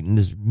while I'm eating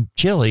this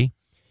chili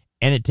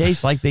and it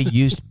tastes like they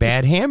used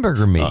bad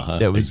hamburger meat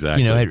that was,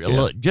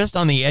 just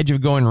on the edge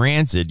of going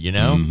rancid,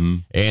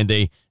 and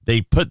they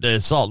put the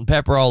salt and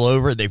pepper all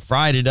over it. They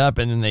fried it up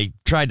and then they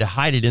tried to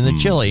hide it in the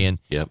chili. And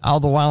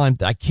all the while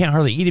I can't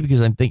hardly eat it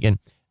because I'm thinking,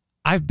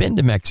 I've been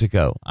to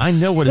Mexico. I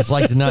know what it's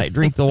like to not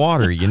drink the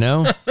water,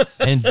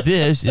 and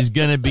this is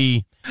going to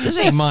be, this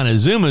ain't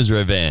Montezuma's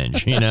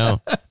revenge,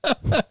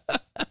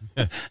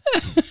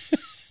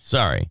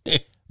 Sorry.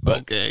 But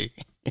okay.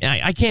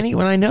 I can't eat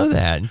when I know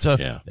that. And so,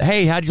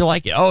 hey, how'd you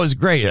like it? Oh, it's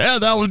great. Yeah,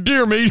 that was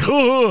deer meat.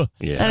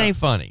 That ain't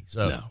funny.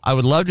 So I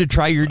would love to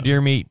try your deer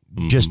meat.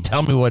 Just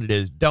tell me what it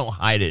is. Don't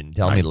hide it and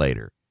tell me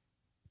later.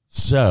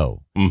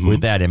 So,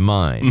 with that in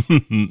mind,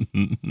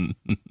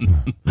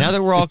 now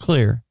that we're all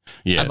clear,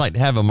 I'd like to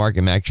have a Mark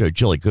and Mack Show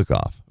chili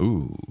cook-off.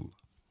 Ooh.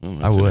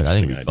 I would. I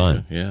think it'd be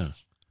fun. Yeah.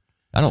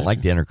 I don't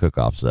like dinner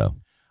cook-offs, though.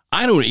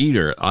 I don't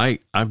either.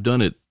 I've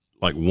done it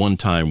like one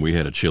time. We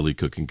had a chili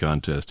cooking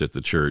contest at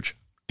the church,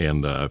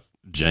 and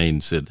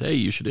Jane said, hey,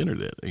 you should enter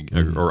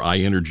that. Or I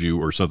entered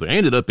you or something. I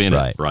ended up in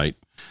it, right?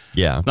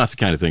 Yeah. It's not the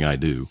kind of thing I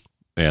do.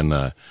 And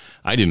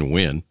I didn't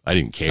win. I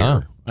didn't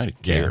care. I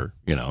didn't care.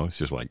 It's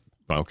just like,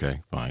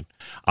 okay, fine.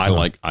 I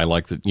like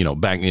that,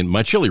 back in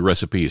my chili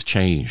recipe has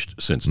changed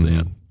since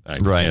then.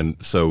 Right. And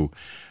so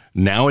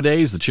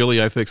nowadays, the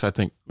chili I fix, I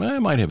think, I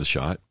might have a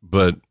shot.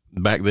 But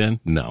back then,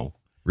 no.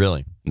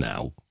 Really?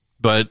 No.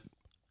 But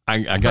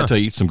I got to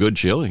eat some good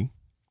chili.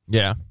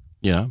 Yeah.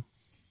 Yeah.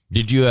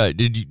 Do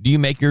you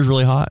make yours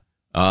really hot?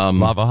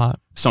 Lava hot?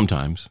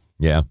 Sometimes.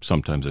 Yeah.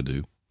 Sometimes I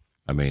do.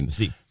 I mean,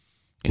 see,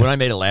 when I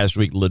made it last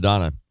week,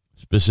 LaDonna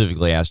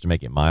specifically asked to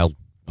make it mild.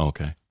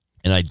 Okay.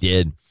 And I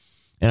did.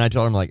 And I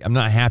told him, I'm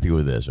not happy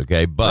with this,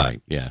 okay? But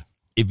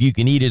if you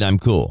can eat it, I'm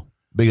cool,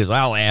 because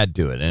I'll add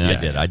to it. And I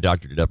did. I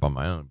doctored it up on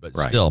my own. But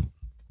still,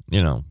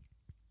 And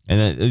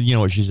then, you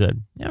know what she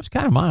said? Yeah, it's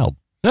kind of mild.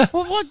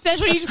 Well,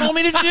 that's what you told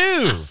me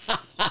to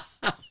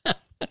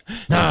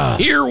do.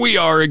 Here we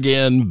are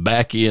again,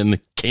 back in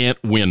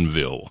Can't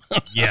Winville.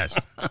 Yes.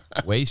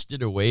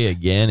 Wasted away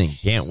again in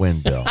Can't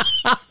Winville.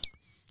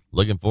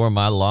 Looking for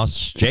my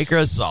lost shaker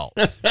of salt.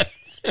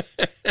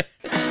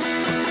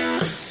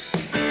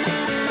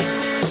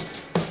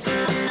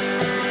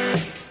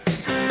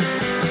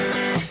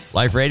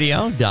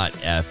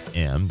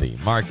 LifeRadio.fm, the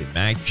Mark and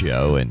Mack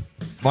Show. And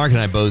Mark and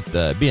I both,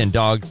 being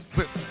dogs,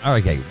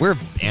 we're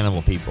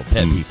animal people,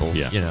 pet people.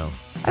 I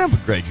don't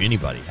begrudge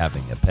anybody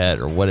having a pet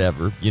or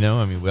whatever. We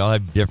all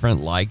have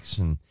different likes,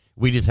 and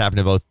we just happen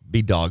to both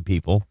be dog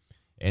people.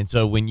 And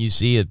so when you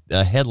see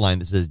a headline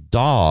that says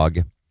dog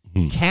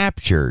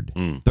captured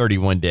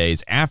 31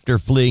 days after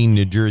fleeing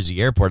New Jersey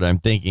airport, I'm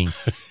thinking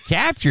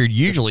captured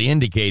usually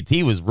indicates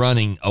he was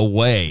running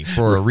away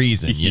for a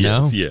reason, you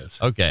know? Yes.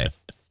 Okay.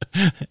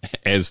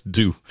 As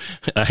do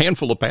a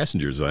handful of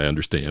passengers, I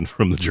understand,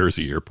 from the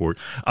Jersey airport.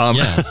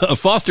 A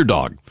foster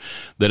dog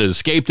that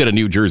escaped at a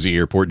New Jersey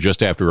airport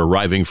just after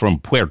arriving from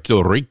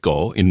Puerto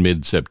Rico in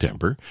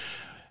mid-September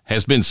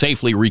has been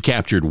safely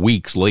recaptured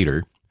weeks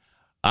later.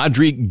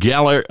 Audrey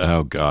Galler,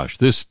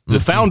 the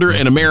founder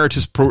and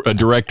emeritus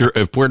director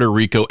of Puerto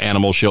Rico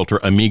animal shelter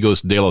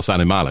Amigos de los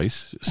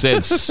Animales, said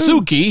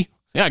Suki.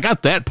 Yeah, I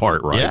got that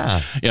part right.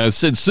 Yeah, it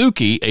said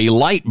Suki, a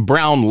light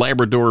brown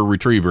Labrador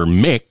Retriever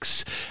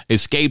mix,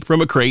 escaped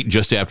from a crate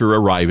just after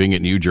arriving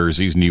at New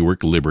Jersey's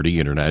Newark Liberty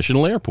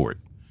International Airport.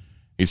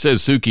 He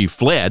says Suki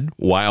fled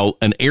while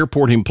an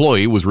airport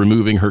employee was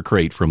removing her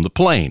crate from the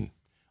plane.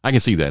 I can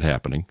see that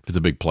happening. If it's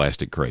a big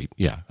plastic crate,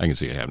 I can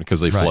see it happening because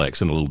they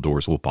flex and the little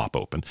doors will pop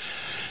open.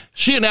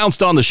 She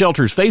announced on the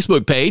shelter's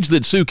Facebook page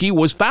that Suki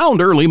was found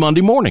early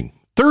Monday morning,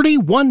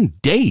 31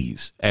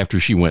 days after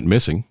she went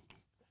missing.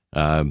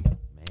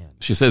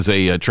 She says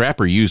a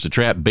trapper used a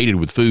trap baited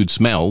with food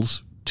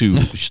smells to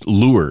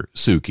lure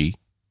Suki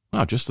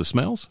Wow, just the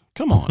smells?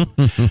 Come on.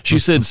 She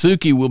said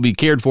Suki will be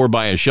cared for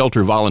by a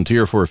shelter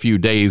volunteer for a few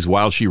days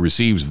while she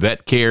receives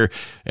vet care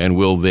and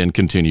will then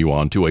continue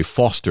on to a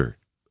foster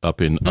up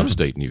in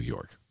upstate New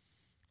York.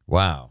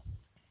 Wow.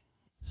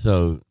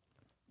 So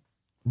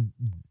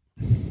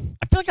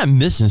I feel like I'm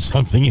missing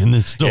something in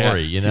this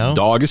story, you know?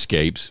 Dog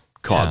escapes,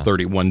 caught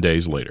 31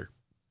 days later.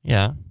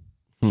 Yeah.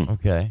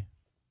 Okay.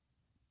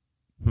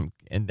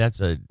 And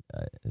that's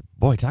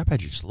boy, talk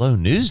about your slow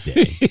news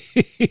day.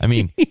 I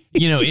mean,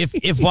 you know,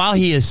 if while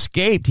he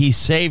escaped, he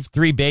saved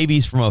 3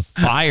 babies from a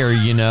fire,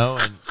 you know,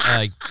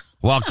 and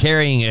while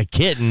carrying a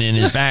kitten in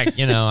his back,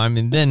 you know, I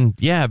mean, then,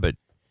 but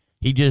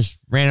he just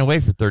ran away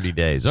for 30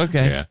 days.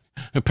 Okay. Yeah.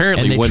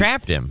 Apparently, and they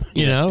trapped him,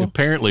 you know.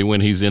 Apparently, when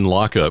he's in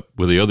lockup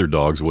with the other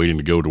dogs waiting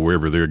to go to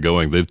wherever they're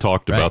going, they've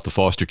talked about the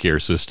foster care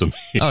system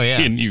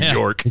in New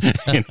York.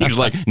 And he's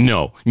like,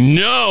 no.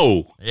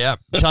 Yep.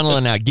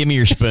 Tunneling out. Give me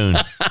your spoon.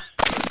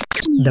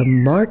 The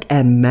Mark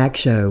and Mack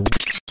Show.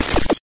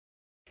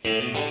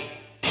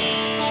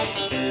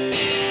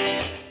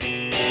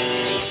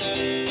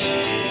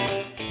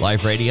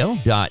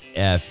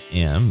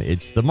 LifeRadio.fm.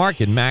 It's the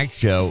Mark and Mack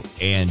Show,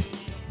 and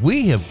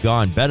we have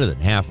gone better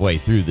than halfway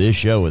through this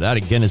show without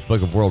a Guinness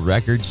Book of World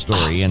Records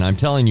story, and I'm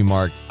telling you,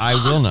 Mark,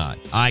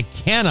 I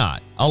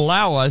cannot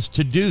allow us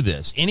to do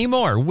this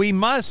anymore. We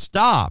must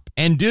stop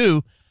and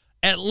do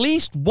at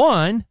least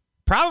one,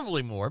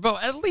 probably more,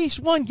 but at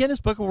least one Guinness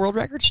Book of World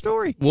Records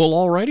story. Well,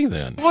 alrighty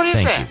then. What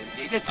is that?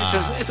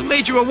 It's a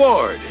major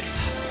award.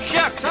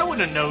 Shucks, I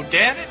wouldn't have known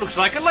that. It looks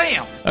like a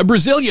lamb. A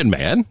Brazilian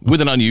man with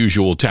an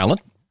unusual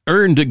talent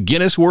earned a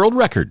Guinness World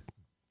Record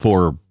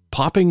for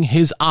popping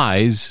his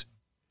eyes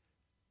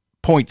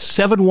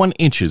 0.71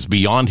 inches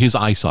beyond his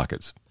eye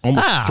sockets,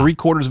 almost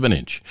 3/4 of an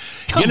inch.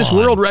 Guinness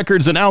World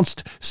Records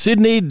announced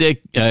Sidney de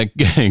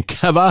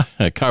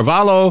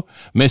Carvalho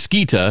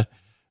Mesquita,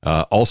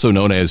 also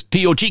known as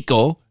Tio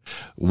Chico,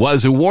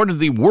 was awarded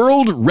the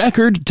world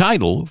record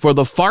title for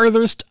the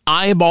farthest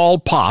eyeball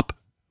pop,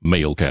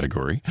 male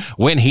category,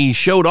 when he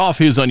showed off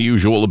his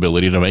unusual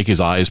ability to make his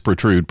eyes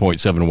protrude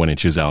 0.71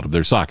 inches out of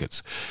their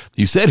sockets.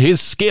 He said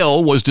his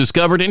skill was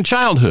discovered in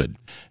childhood,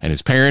 and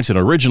his parents had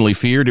originally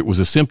feared it was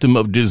a symptom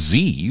of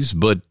disease,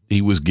 but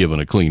he was given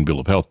a clean bill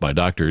of health by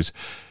doctors.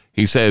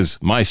 He says,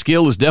 "My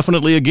skill is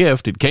definitely a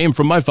gift. It came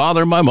from my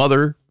father, my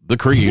mother, the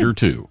creator,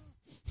 too."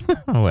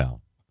 Well,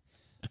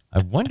 I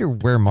wonder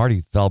where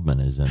Marty Feldman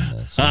is in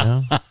this, you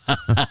know?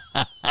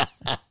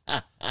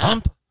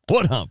 Hump?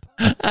 What hump?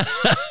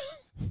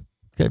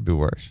 Could be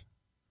worse.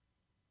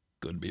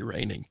 Could be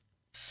raining.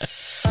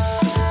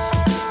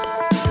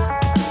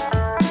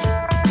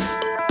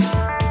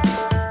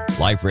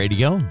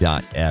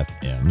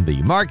 LifeRadio.fm,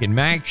 the Mark and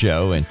Mack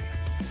Show, and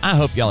I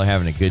hope y'all are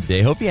having a good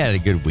day. Hope you had a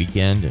good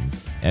weekend, and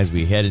as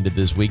we head into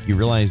this week, you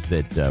realize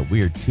that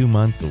we are 2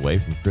 months away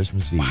from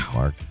Christmas Eve,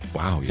 Mark.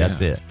 Wow, yeah.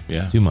 That's it.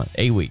 Yeah. 2 months,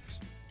 8 weeks.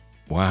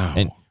 Wow.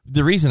 And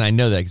the reason I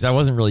know that, because I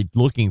wasn't really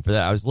looking for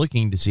that. I was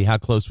looking to see how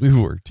close we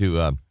were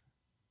to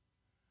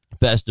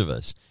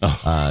Festivus.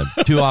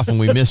 Too often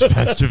we miss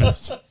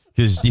Festivus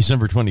because it's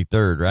December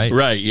 23rd, right?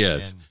 Right,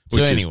 yes.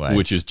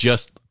 Which is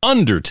just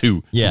under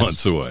 2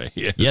 months away.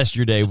 Yes.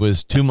 Yesterday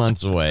was 2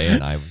 months away,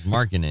 and I was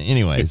marking it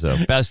anyway, so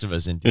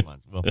Festivus in 2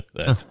 months. Well,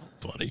 that's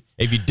funny.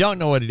 If you don't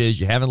know what it is,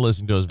 you haven't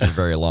listened to us for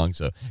very long,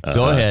 so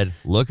go ahead,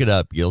 look it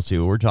up. You'll see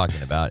what we're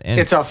talking about. And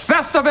it's a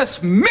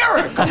Festivus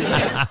miracle.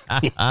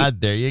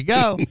 There you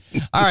go.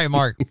 All right,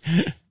 Mark,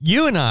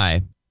 you and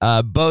I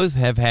both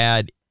have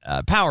had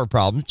power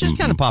problems just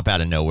kind of pop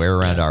out of nowhere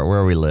around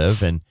where we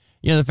live, and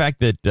you know the fact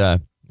that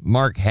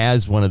Mark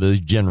has one of those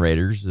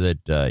generators that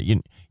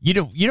you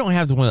don't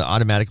have the one that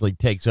automatically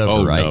takes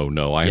over, right?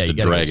 No, I have to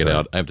drag it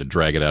out. I have to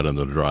drag it out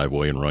into the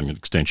driveway and run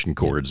extension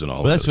cords and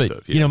all that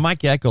stuff. You know,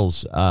 Mike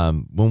Eccles,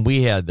 when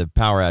we had the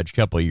power outage a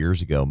couple of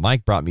years ago,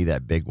 Mike brought me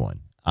that big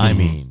one. I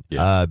mean,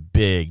 a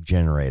big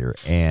generator,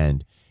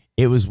 and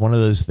it was one of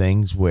those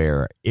things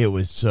where it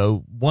was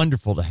so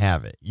wonderful to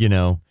have it, you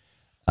know.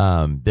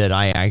 That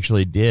I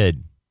actually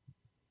did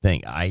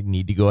think I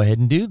need to go ahead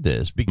and do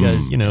this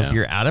because, you know, if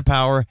you're out of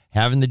power,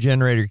 having the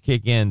generator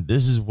kick in,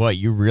 this is what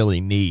you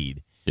really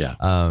need.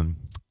 Yeah.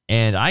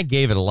 And I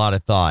gave it a lot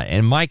of thought,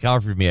 and Mike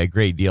offered me a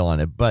great deal on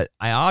it, but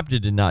I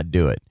opted to not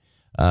do it,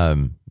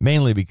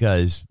 mainly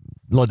because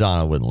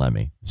LaDonna wouldn't let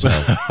me. So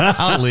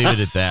I'll leave it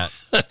at that.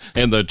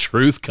 And the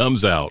truth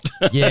comes out.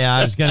 Yeah,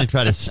 I was going to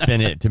try to spin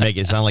it to make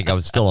it sound like I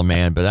was still a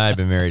man, but I've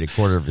been married a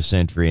quarter of a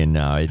century, and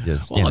now it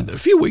just. Well, a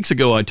few weeks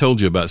ago, I told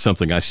you about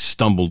something I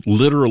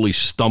literally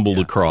stumbled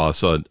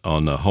across on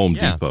Home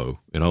Depot.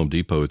 At Home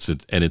Depot,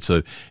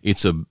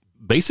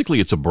 basically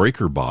it's a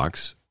breaker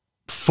box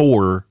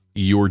for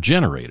your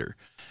generator.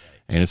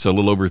 And it's a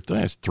little over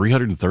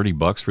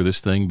 $330 for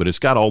this thing, but it's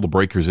got all the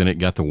breakers in it,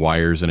 got the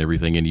wires and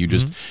everything, and you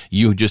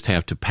just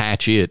have to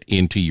patch it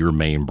into your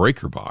main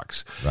breaker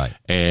box. Right.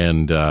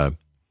 And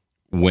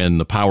when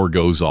the power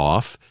goes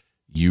off,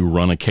 you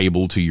run a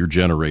cable to your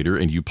generator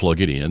and you plug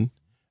it in,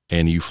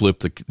 and you flip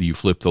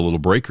the little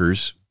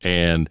breakers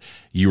and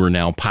you are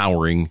now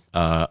powering,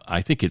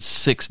 I think it's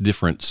 6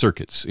 different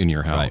circuits in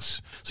your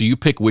house. Right. So you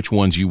pick which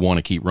ones you want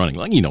to keep running,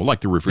 like,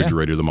 like the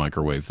refrigerator, the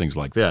microwave, things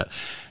like that.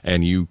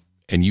 And you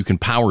can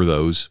power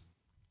those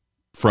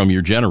from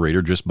your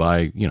generator just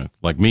by,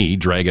 like me,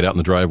 drag it out in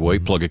the driveway,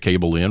 plug a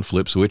cable in,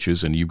 flip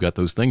switches, and you've got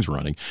those things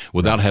running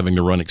without having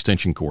to run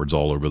extension cords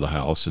all over the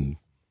house. And,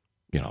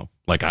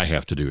 like I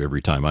have to do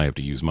every time I have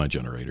to use my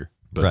generator.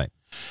 But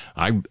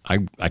I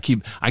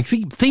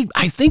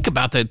think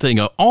about that thing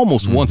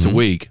almost once a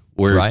week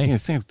where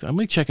let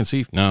me check and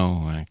see.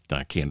 No,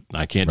 I can't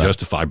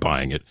justify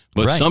buying it,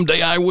 but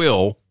someday I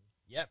will.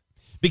 Yep.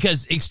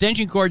 Because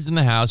extension cords in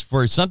the house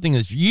for something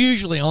that's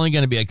usually only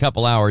going to be a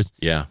couple hours.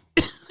 Yeah.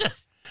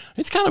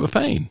 It's kind of a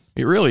pain.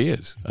 It really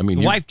is. I mean,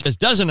 the wife just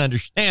doesn't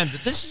understand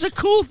that this is a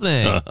cool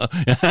thing.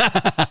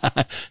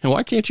 And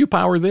why can't you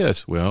power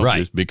this? Well,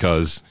 just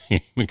because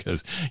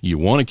you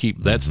want to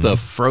keep that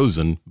stuff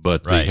frozen,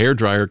 but the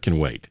hairdryer can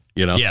wait.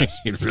 Yes.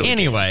 Really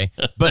anyway,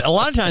 but a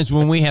lot of times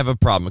when we have a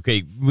problem,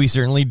 we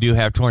certainly do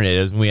have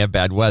tornadoes and we have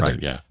bad weather.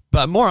 Right, yeah.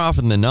 But more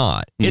often than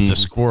not, it's a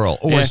squirrel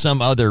or some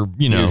other,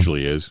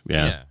 Usually is,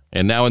 yeah.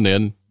 And now and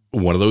then,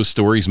 one of those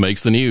stories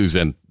makes the news,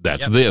 and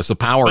that's a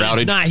power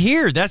outage. It's not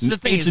here. That's the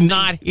thing. It's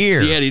not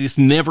here. Yeah, it's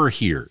never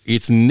here.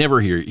 It's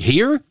never here.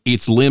 Here,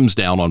 it's limbs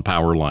down on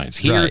power lines.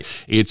 Here,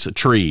 it's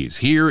trees.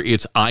 Here,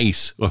 it's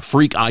ice. A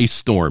freak ice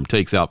storm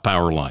takes out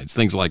power lines,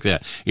 things like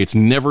that. It's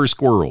never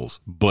squirrels.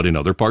 But in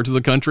other parts of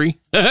the country,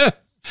 a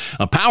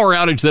power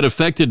outage that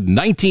affected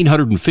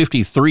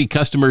 1,953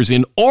 customers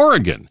in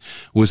Oregon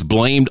was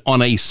blamed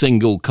on a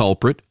single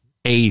culprit,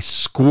 a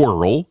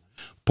squirrel.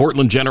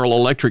 Portland General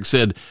Electric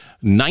said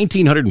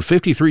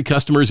 1,953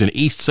 customers in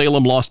East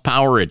Salem lost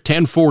power at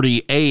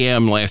 10:40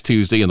 a.m. last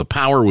Tuesday, and the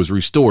power was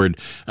restored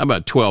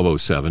about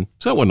 12:07.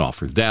 So it wasn't off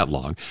for that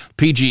long.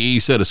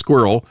 PGE said a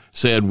squirrel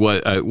said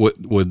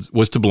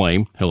was to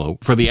blame,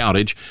 for the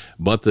outage,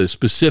 but the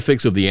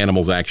specifics of the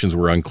animal's actions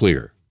were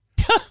unclear.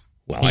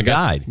 Well, he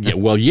died.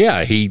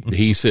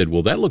 He said,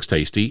 well, that looks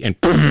tasty, and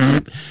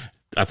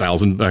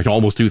 1,000,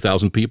 almost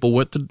 2,000 people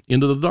went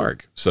into the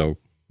dark. So.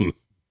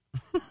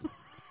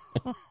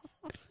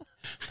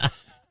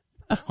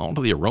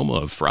 Onto the aroma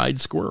of fried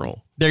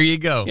squirrel. There you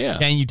go. Yeah.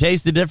 Can you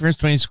taste the difference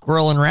between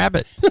squirrel and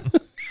rabbit?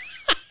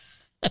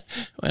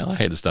 Well, I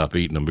had to stop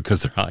eating them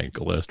because they're high in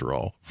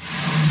cholesterol.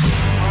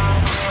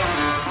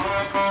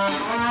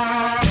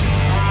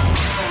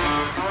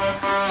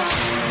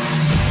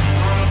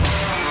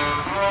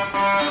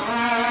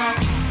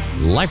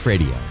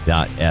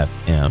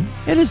 LifeRadio.fm.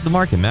 It is the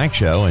Mark and Mack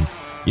Show. And,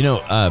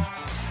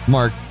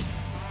 Mark,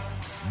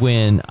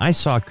 when I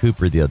saw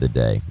Cooper the other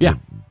day,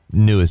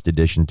 newest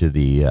addition to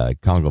the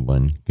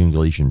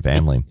Congolesian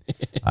family,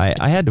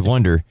 I had to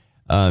wonder,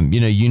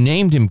 you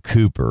named him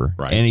Cooper,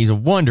 and he's a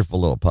wonderful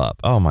little pup.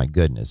 Oh, my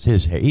goodness.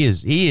 He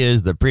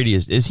is the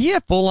prettiest. Is he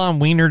a full-on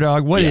wiener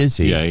dog? What is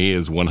he? Yeah, he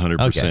is 100%.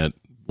 Okay.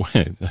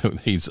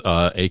 He's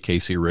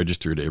AKC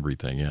registered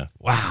everything. Yeah.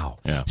 Wow.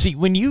 Yeah. See,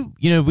 when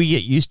we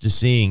get used to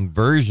seeing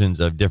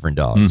versions of different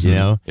dogs,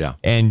 Yeah.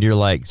 and you're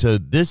like, so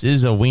this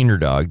is a wiener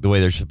dog the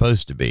way they're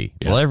supposed to be.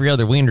 Yeah. Well, every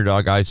other wiener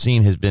dog I've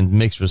seen has been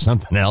mixed with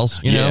something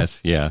else,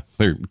 Yes. Yeah.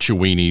 They're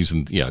Chiweenies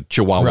and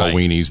Chihuahua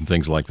weenies and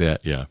things like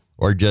that. Yeah.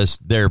 Or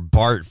just they're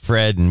Bart,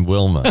 Fred, and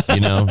Wilma,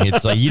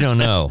 It's like, you don't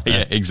know.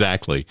 Yeah,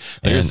 exactly.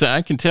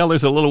 I can tell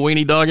there's a little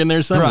weenie dog in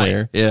there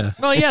somewhere. Right. Yeah.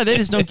 Well, yeah, they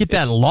just don't get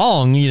that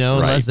long,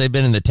 unless they've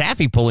been in the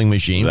taffy pulling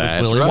machine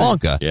with Willy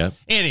Wonka. Yeah.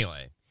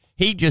 Anyway,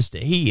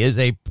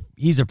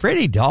 he's a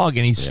pretty dog,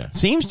 and he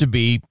seems to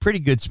be pretty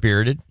good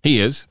spirited. He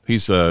is.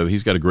 He's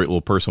got a great little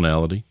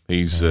personality.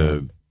 He's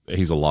a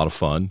lot of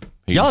fun.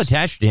 Y'all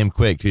attached to him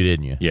quick too,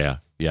 didn't you? Yeah.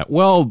 Yeah.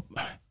 Well,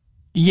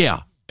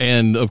 yeah.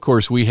 And, of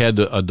course, we had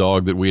a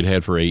dog that we had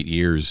had for 8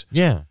 years.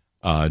 Yeah.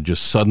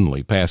 Just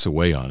suddenly pass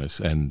away on us.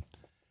 And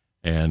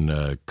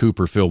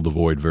Cooper filled the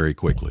void very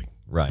quickly.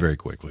 Right. Very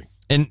quickly.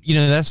 And,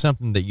 that's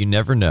something that you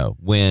never know.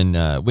 When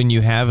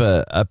you have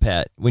a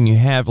pet, when you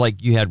have,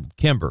 like you had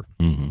Kimber,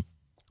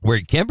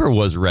 where Kimber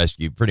was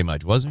rescued pretty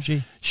much, wasn't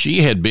she?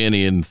 She had been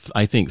in,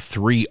 I think,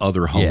 3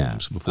 other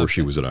homes before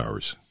she was at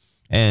ours.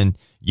 And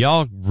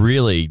y'all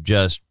really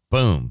just,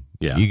 boom.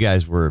 Yeah. You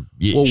guys were,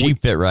 she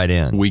fit right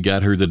in. We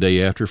got her the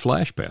day after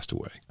Flash passed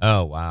away.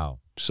 Oh, wow.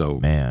 So,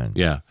 man.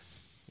 Yeah.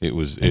 It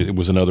was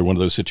another one of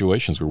those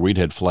situations where we'd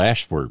had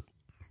Flash for,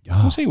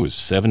 he was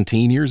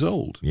 17 years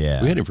old.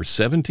 Yeah. We had him for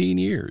 17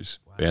 years.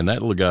 Wow. And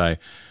that little guy,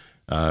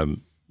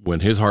 when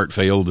his heart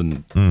failed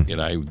and,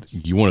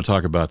 you want to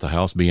talk about the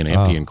house being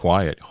empty and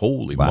quiet.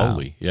 Holy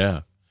moly.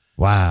 Yeah.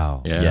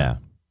 Wow. Yeah.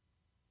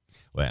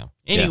 Well,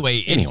 anyway,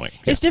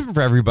 it's different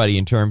for everybody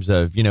in terms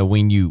of,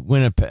 when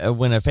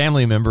a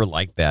family member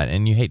like that,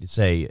 and you hate to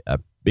say,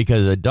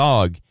 because a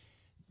dog,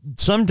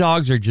 some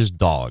dogs are just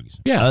dogs.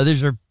 Yeah.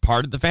 Others are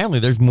part of the family.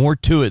 There's more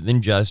to it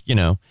than just,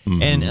 and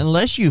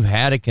unless you've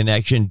had a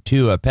connection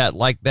to a pet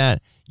like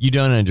that, you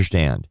don't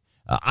understand.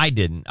 I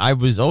didn't. I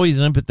was always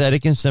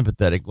empathetic and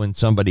sympathetic when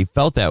somebody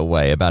felt that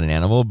way about an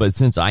animal, but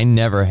since I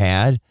never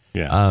had,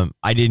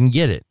 I didn't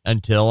get it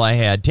until I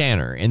had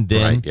Tanner, and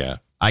then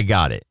I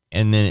got it.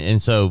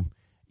 And so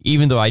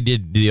even though I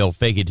did the old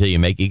fake it till you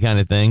make it kind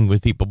of thing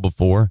with people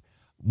before,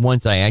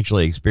 once I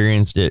actually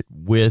experienced it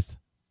with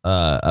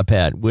a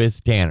pet,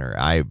 with Tanner,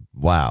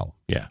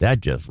 that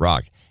just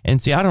rocked.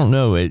 And see, I don't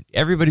know,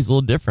 everybody's a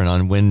little different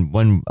on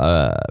when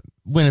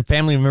a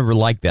family member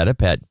like that, a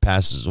pet,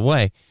 passes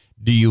away.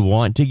 Do you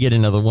want to get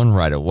another one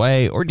right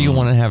away, or do you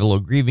want to have a little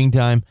grieving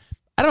time?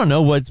 I don't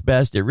know what's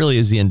best. It really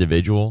is the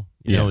individual.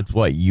 You know, it's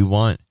what you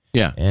want.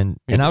 Yeah. And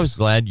I was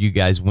glad you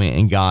guys went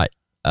and got,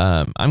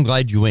 I'm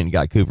glad you went and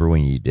got Cooper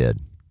when you did.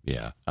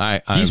 Yeah.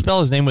 Do you spell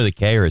his name with a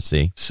K or a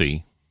C?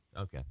 C.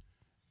 Okay.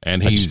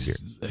 And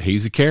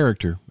he's a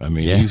character. I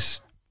mean,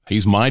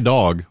 he's my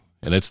dog.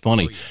 And it's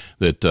funny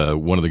that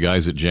one of the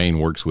guys that Jane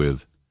works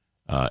with,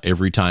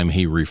 every time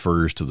he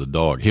refers to the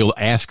dog, he'll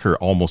ask her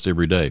almost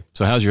every day,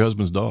 so how's your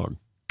husband's dog?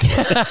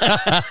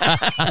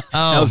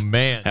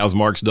 Man. How's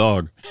Mark's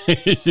dog?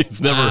 It's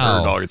never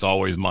her dog. It's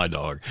always my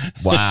dog.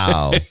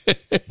 Wow.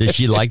 Does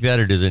she like that,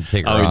 or does it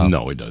take her off?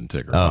 No, it doesn't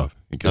take her off.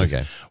 Because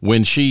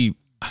when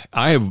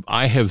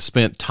I have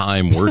spent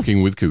time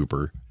working with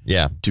Cooper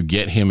to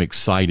get him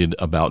excited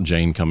about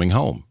Jane coming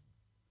home.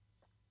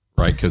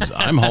 Right, because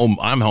I'm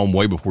home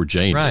way before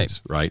Jane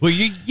is. Right. Well,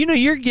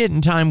 you're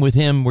getting time with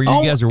him where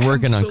you guys are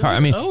working on car. I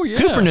mean,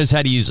 Cooper knows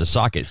how to use a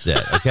socket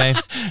set. Okay.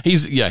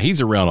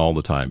 he's around all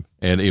the time.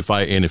 And if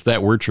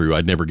that were true,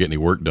 I'd never get any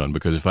work done,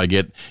 because if I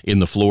get in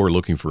the floor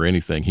looking for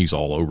anything, he's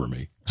all over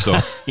me. So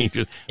he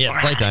just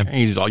playtime.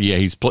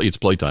 It's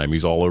playtime.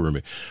 He's all over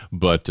me.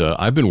 But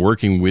I've been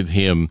working with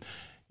him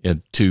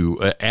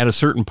to at a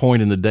certain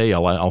point in the day,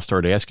 I'll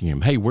start asking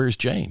him, "Hey, where's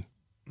Jane?"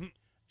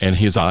 And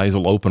his eyes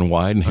will open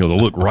wide, and he'll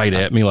look right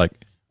at me like,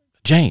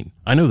 "Jane,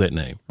 I know that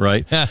name,"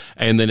 right?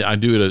 And then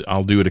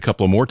I'll do it a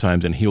couple of more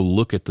times, and he'll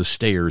look at the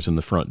stairs in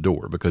the front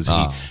door, because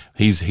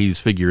he's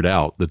figured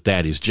out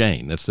that is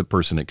Jane. That's the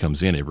person that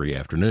comes in every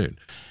afternoon.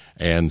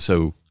 And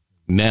so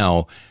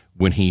now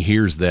when he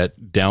hears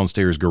that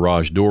downstairs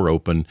garage door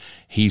open,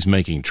 he's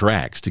making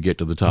tracks to get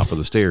to the top of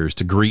the stairs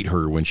to greet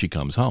her when she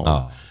comes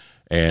home.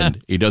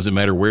 And it doesn't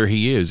matter where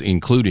he is,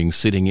 including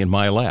sitting in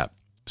my lap.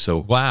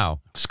 So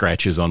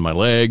scratches on my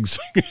legs,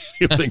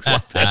 things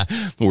like that,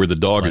 where the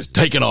dog is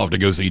taken off to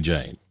go see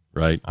Jane.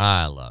 Right.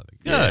 I love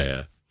it. Good.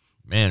 Yeah,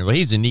 man. Well,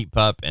 he's a neat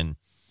pup, and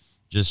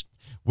just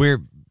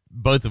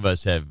both of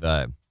us have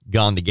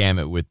gone the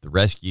gamut with the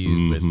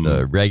rescue, with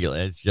the regular.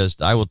 It's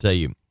just, I will tell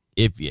you,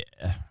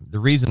 the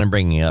reason I'm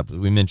bringing it up,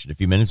 we mentioned a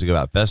few minutes ago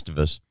about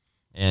Festivus,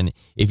 and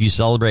if you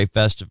celebrate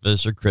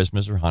Festivus or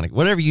Christmas or Hanukkah,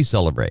 whatever you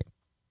celebrate,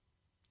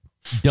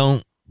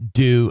 don't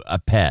do a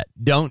pet.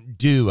 Don't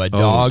do a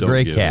dog or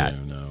a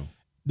cat. No.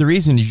 The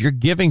reason is you're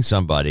giving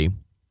somebody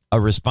a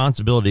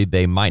responsibility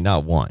they might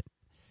not want.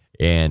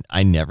 And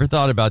I never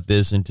thought about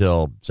this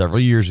until several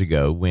years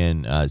ago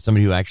when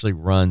somebody who actually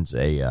runs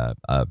a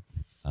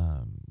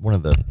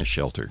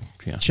shelter.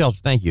 Yeah. Shelter.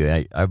 Thank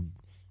you.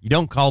 You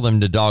don't call them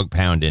the dog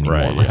pound anymore,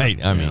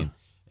 right? I mean,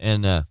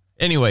 and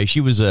anyway,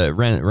 she was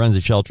runs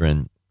a shelter,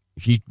 and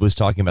she was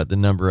talking about the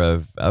number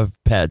of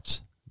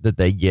pets that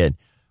they get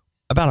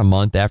about a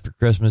month after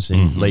Christmas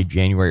in late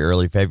January,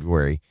 early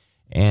February.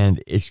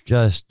 And it's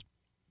just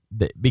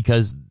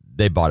because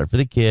they bought it for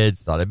the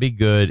kids, thought it'd be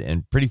good.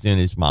 And pretty soon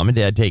it's mom and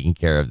dad taking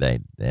care of a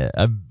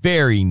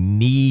very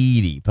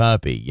needy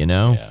puppy, you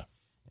know? Yeah.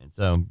 And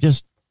so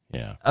just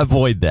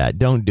avoid that.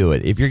 Don't do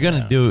it. If you're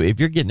going to if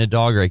you're getting a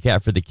dog or a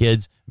cat for the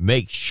kids,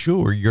 make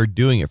sure you're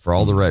doing it for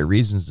all the right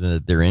reasons and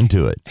that they're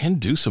into it. And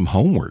do some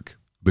homework,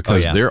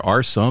 because there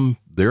are some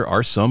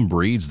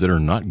breeds that are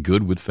not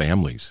good with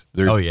families.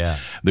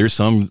 There's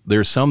some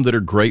that are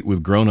great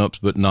with grown-ups,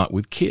 but not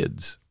with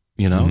kids,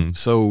 you know?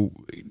 So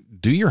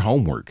do your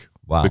homework.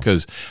 Wow.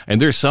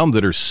 And there's some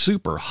that are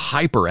super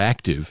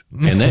hyperactive,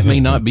 and that may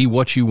not be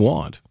what you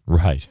want.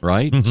 Right.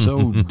 Right.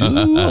 So do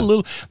a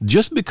little,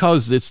 just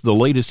because it's the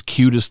latest,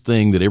 cutest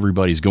thing that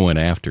everybody's going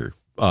after.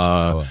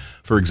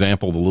 For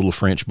example, the little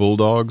French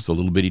bulldogs, the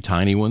little bitty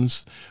tiny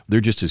ones,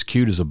 they're just as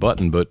cute as a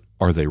button, but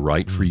are they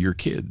right for your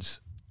kids?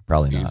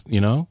 Probably not.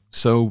 You know,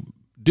 so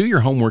do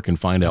your homework and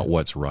find out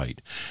what's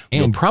right.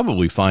 And you'll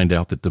probably find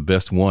out that the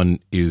best one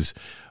is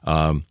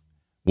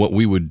what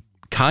we would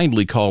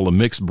kindly call a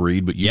mixed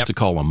breed, but used to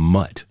call a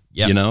mutt,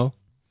 you know,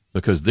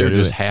 because they're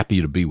just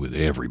happy to be with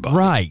everybody.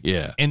 Right.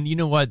 Yeah. And you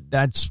know what?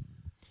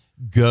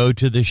 Go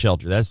to the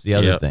shelter. That's the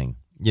other thing.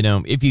 You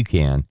know, if you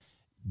can,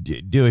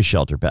 do a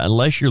shelter pet,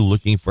 unless you're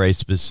looking for a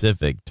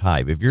specific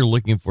type. If you're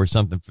looking for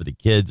something for the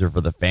kids or for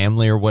the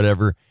family or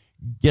whatever,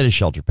 get a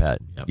shelter pet.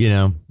 You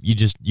know,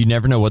 you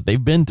never know what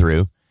they've been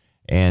through.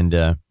 And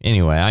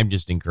anyway, I'm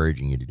just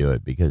encouraging you to do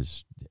it,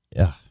 because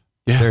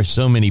there's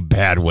so many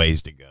bad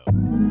ways to go.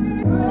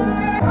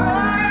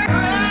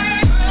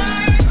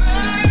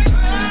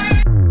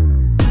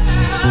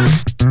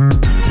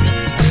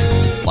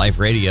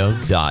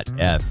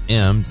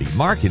 LifeRadio.fm, the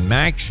Mark and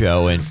Mack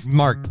Show. And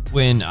Mark,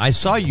 when I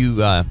saw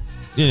you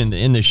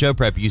in the show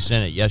prep, you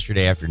sent it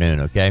yesterday afternoon,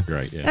 okay?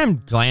 Right, yeah.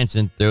 I'm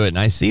glancing through it, and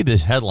I see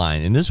this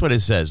headline, and this is what it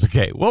says.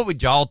 Okay, what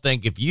would y'all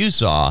think if you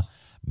saw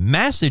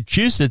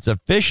Massachusetts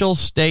official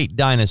state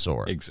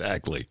dinosaur.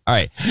 Exactly. All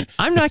right.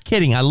 I'm not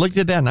kidding. I looked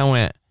at that and I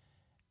went,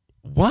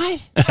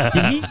 what?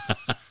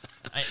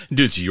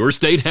 Does your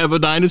state have a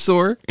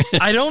dinosaur?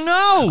 I don't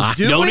know. I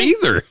don't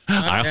either.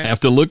 I'll have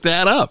to look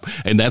that up.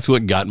 And that's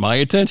what got my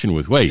attention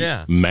was, wait,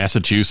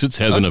 Massachusetts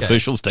has an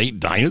official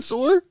state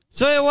dinosaur?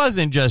 So it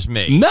wasn't just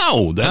me.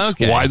 No, that's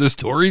why the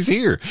story's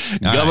here.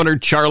 Governor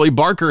Charlie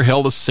Barker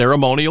held a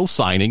ceremonial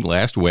signing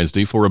last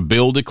Wednesday for a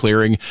bill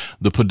declaring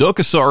the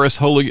Podokesaurus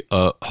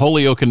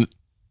Holyokensis,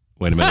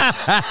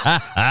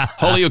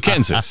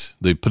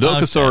 the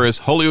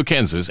Podokesaurus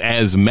Holyokensis,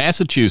 as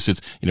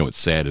Massachusetts, you know, it's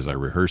sad as I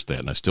rehearsed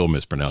that and I still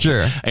mispronounce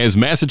it, as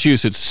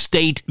Massachusetts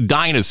state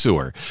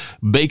dinosaur.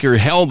 Baker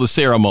held the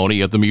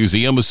ceremony at the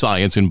Museum of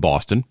Science in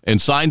Boston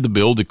and signed the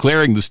bill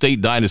declaring the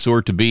state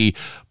dinosaur to be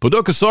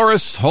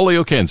Podokesaurus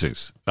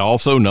Holyokensis,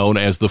 also known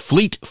as the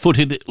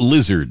fleet-footed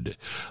lizard.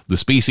 The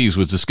species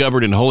was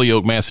discovered in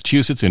Holyoke,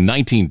 Massachusetts in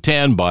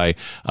 1910 by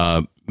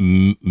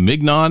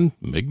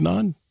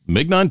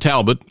Mignon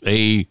Talbot,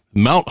 a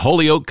Mount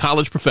Holyoke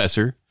College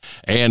professor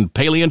and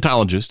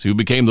paleontologist who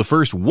became the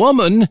first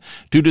woman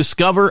to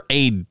discover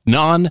a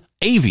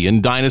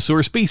non-avian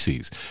dinosaur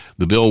species.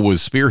 The bill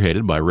was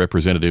spearheaded by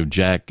Representative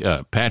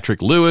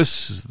Patrick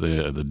Lewis,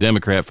 the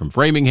Democrat from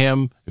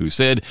Framingham, who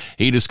said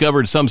he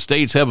discovered some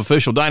states have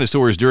official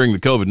dinosaurs during the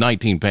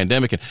COVID-19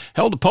 pandemic and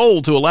held a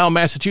poll to allow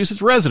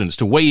Massachusetts residents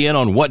to weigh in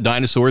on what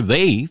dinosaur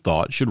they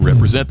thought should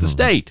represent the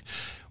state.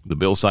 The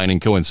bill signing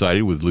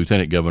coincided with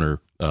Lieutenant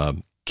Governor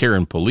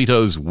Karen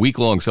Polito's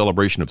week-long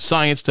celebration of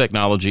science,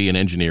 technology, and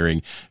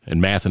engineering,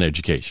 and math and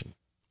education.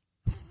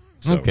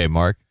 So. Okay,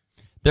 Mark.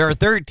 There are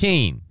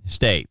 13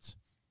 states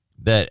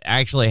that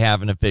actually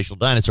have an official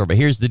dinosaur, but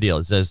here's the deal.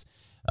 It says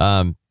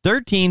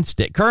 13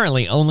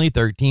 currently only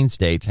 13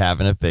 states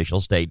have an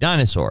official state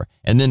dinosaur.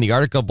 And then the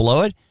article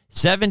below it,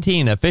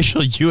 17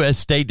 official U.S.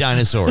 state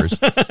dinosaurs.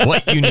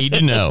 What you need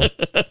to know.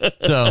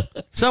 So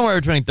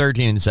somewhere between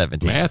 13 and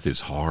 17. Math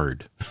is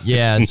hard.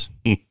 Yes.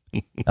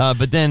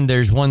 But then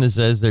there's one that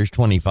says there's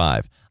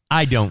 25.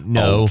 I don't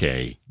know.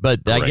 Okay.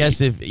 But I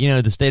guess if, you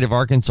know, the state of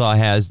Arkansas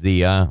has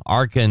the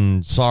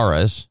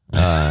Arkansaurus.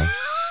 Wow.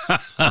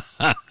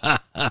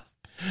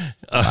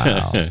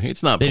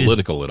 It's not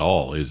political at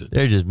all, is it?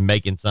 They're just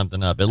making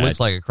something up. It looks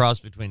like a cross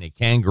between a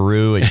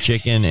kangaroo, a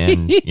chicken,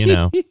 and, you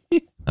know,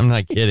 I'm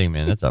not kidding,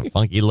 man. That's a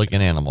funky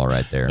looking animal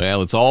right there.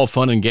 Well, it's all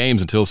fun and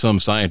games until some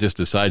scientist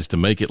decides to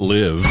make it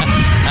live.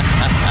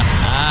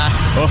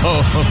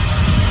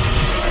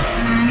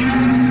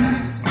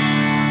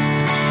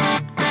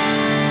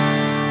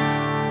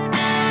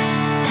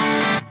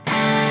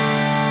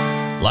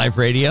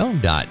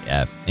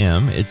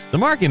 LifeRadio.fm. It's the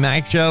Mark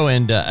Mack Show,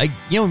 and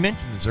we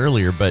mentioned this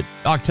earlier, but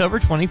October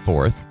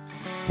 24th,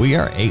 we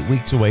are 8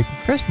 weeks away from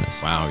Christmas.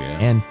 Wow, yeah.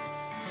 And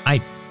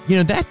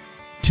that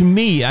to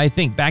me, I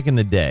think back in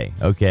the day,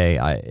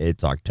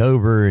 it's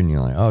October, and you're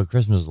like, oh,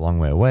 Christmas is a long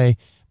way away.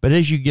 But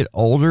as you get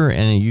older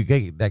and you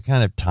get that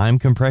kind of time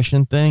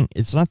compression thing,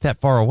 it's not that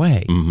far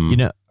away, you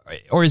know.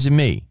 Or is it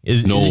me?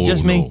 Is it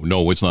just me?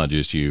 No, it's not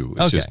just you.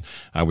 It's just,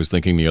 I was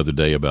thinking the other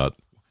day about,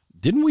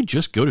 didn't we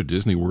just go to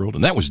Disney World?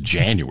 And that was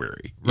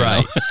January.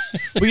 Right.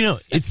 Well,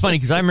 it's funny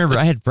because I remember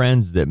I had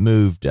friends that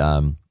moved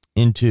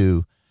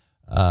into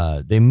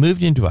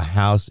a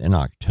house in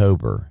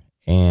October,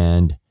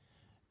 and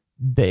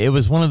it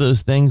was one of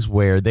those things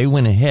where they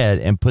went ahead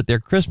and put their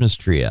Christmas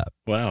tree up.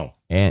 Wow.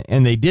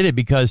 And they did it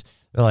because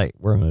they're like,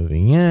 we're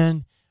moving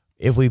in.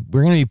 If we're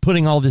going to be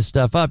putting all this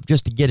stuff up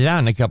just to get it out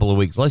in a couple of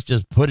weeks, let's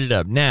just put it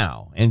up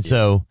now. And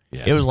so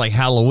it was like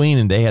Halloween,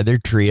 and they had their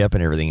tree up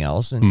and everything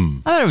else.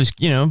 And I thought it was,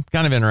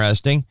 kind of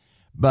interesting.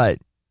 But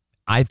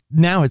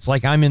now it's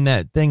like I'm in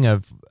that thing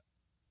of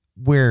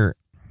where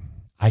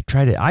I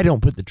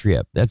don't put the tree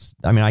up.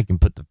 I can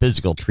put the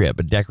physical tree up,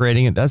 but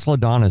decorating it, that's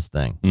LaDonna's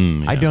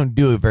thing. I don't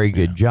do a very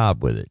good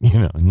job with it,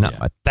 not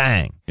my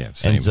thing. Yeah,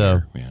 same and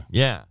so,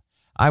 here.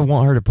 I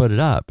want her to put it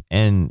up,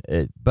 I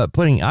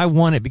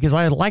want it because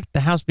I like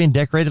the house being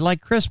decorated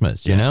like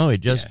Christmas. It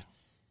just,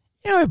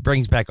 it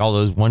brings back all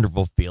those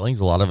wonderful feelings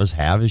a lot of us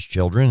have as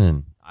children,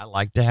 and I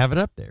like to have it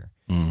up there.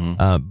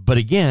 But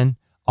again,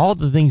 all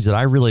the things that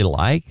I really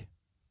like,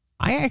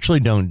 I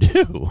actually don't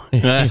do.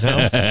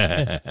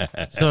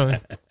 So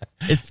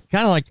it's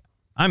kind of like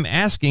I'm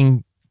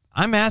asking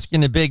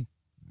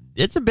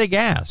it's a big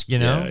ask,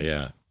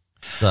 Yeah.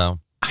 So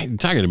I'm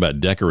talking about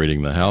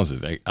decorating the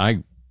houses.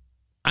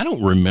 I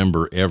don't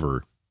remember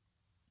ever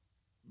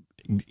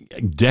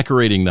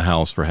decorating the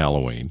house for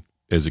Halloween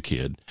as a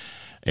kid.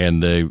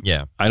 And I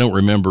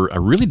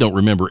really don't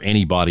remember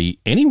anybody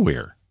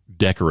anywhere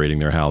decorating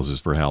their houses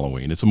for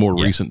Halloween. It's a more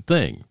recent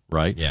thing,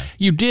 right? Yeah.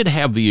 You did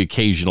have the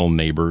occasional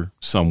neighbor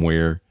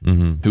somewhere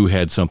who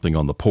had something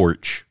on the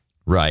porch.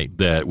 Right.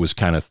 That was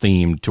kind of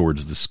themed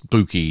towards the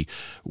spooky,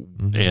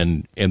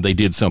 and they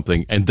did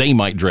something, and they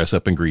might dress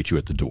up and greet you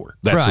at the door.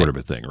 That sort of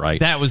a thing, right?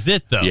 That was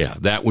it, though. Yeah,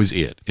 that was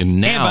it.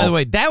 And now, by the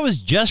way, that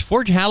was just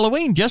for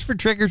Halloween, just for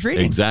trick or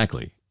treating.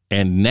 Exactly.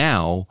 And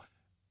now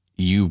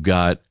you've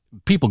got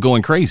people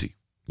going crazy.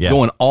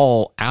 going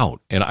all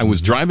out. And I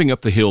was driving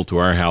up the hill to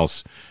our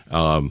house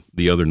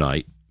the other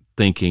night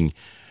thinking,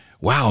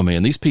 wow,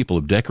 man, these people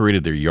have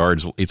decorated their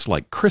yards. It's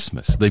like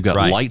Christmas. They've got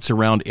lights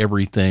around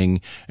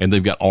everything, and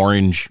they've got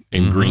orange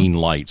and green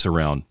lights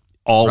around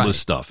all this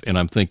stuff. And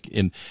I'm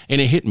thinking,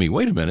 and it hit me,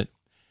 wait a minute.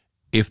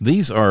 If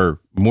these are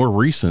more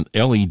recent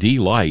LED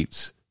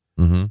lights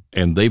and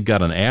they've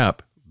got an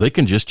app, they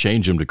can just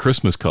change them to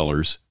Christmas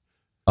colors.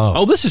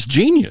 Oh, this is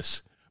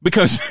genius.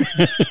 Because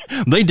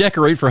they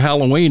decorate for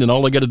Halloween, and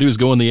all they got to do is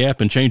go in the app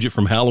and change it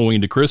from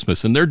Halloween to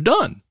Christmas, and they're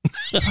done.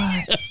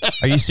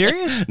 Are you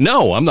serious?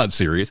 No, I'm not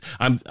serious.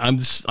 I'm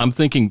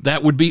thinking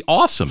that would be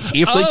awesome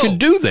if they could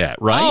do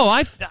that, right? Oh,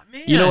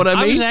 man, you know what I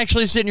mean? I was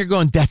actually sitting here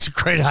going, "That's a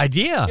great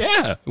idea."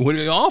 Yeah, it would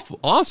be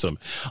awesome.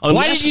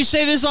 Why did you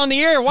say this on the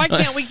air? Why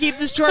can't we keep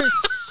this to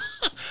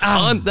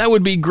our? That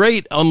would be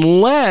great,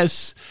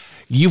 unless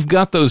you've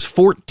got those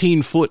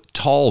 14-foot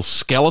tall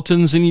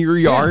skeletons in your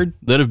yard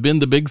that have been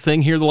the big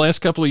thing here the last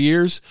couple of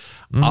years.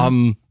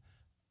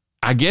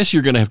 I guess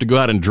you're going to have to go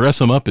out and dress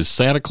them up as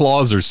Santa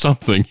Claus or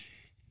something,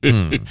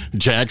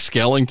 Jack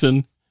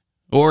Skellington,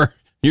 or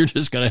you're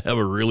just going to have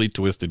a really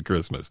twisted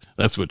Christmas.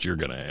 That's what you're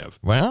going to have.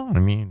 Well, I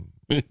mean,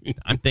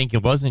 I'm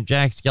thinking, wasn't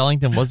Jack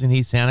Skellington, wasn't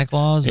he Santa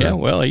Claus? Yeah,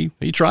 well, he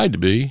tried to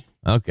be.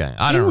 Okay.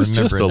 I don't remember.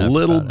 He was just a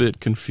little bit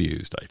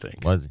confused, I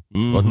think. Was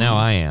he? Well, now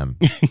I am.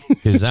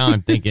 Because now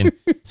I'm thinking,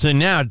 so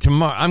now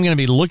tomorrow I'm going to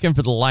be looking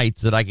for the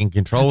lights that I can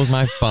control with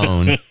my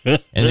phone. And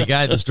the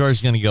guy at the store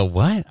is going to go,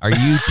 what are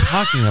you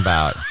talking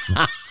about?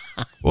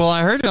 Well,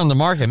 I heard it on the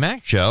Mark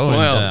Mack Show.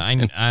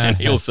 And, and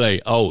he'll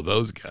say, oh,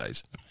 those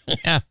guys.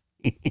 Yeah.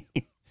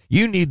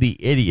 You need the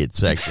idiot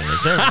section.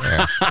 It's over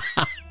there.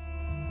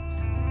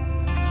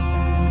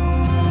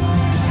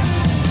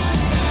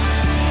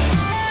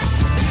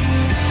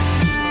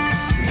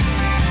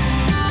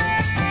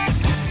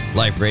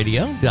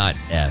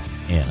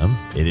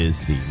 LifeRadio.fm. It is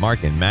the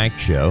Mark and Mack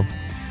Show.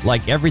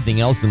 Like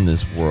everything else in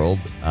this world,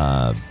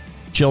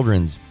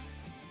 children's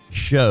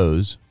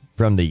shows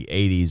from the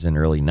 80s and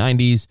early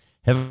 90s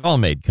have all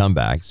made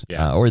comebacks,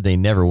 or they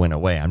never went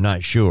away. I'm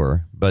not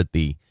sure. But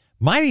the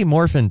Mighty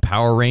Morphin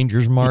Power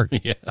Rangers, Mark,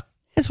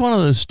 it's one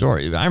of those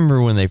stories. I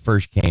remember when they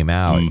first came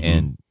out,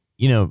 and,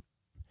 you know,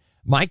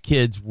 my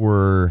kids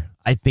were,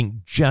 I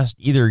think, just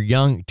either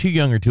too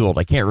young or too old.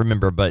 I can't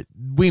remember, but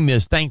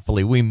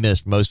thankfully, we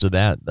missed most of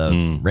that.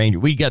 The Ranger,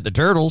 we got the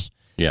Turtles,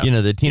 you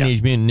know, the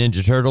Teenage Mutant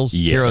Ninja Turtles,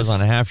 Heroes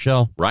on a Half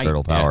Shell,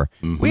 Turtle Power.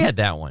 Yeah. We had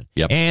that one.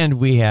 And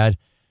we had,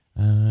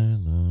 I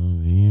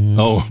love you.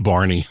 Oh,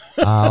 Barney.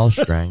 I'll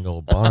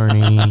strangle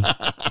Barney.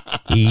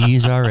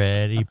 He's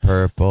already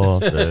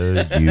purple,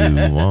 so you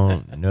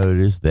won't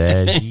notice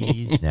that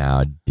he's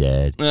now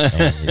dead.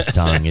 And his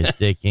tongue is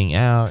sticking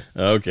out.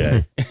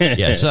 Okay.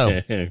 Yeah,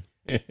 so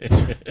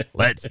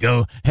let's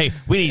go. Hey,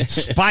 we need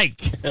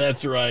Spike.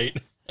 That's right.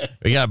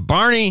 We got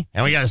Barney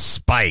and we got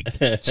Spike.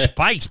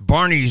 Spike's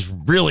Barney's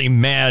really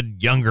mad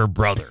younger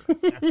brother.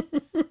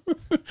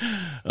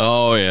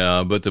 Oh,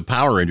 yeah. But the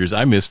Power Rangers,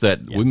 I missed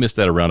that. Yeah. We missed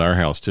that around our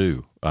house,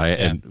 too.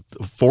 And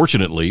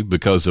fortunately,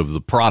 because of the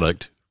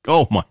product,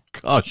 oh, my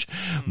gosh,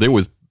 there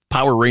was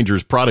Power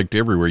Rangers product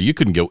everywhere. You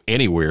couldn't go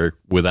anywhere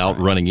without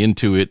running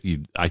into it.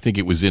 I think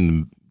it was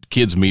in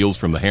kids' meals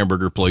from the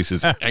hamburger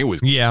places.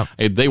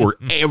 They were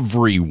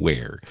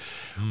everywhere.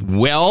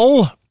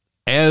 Well,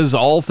 as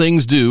all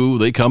things do,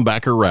 they come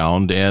back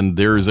around, and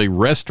there's a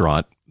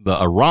restaurant,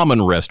 a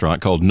ramen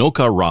restaurant called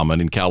Noka Ramen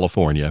in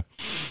California,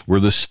 where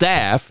the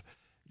staff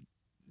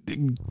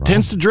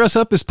tends to dress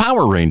up as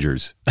Power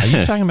Rangers. Are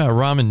you talking about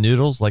ramen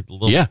noodles, like the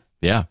little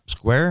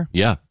square?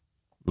 Yeah.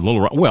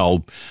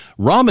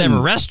 Ramen. They have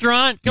a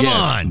restaurant? Come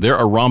on. There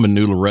are ramen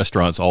noodle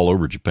restaurants all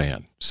over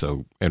Japan.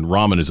 So, and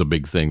ramen is a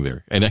big thing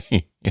there. And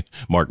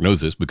Mark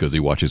knows this because he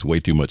watches way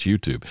too much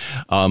YouTube.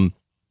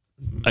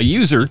 A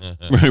user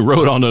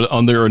wrote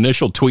on their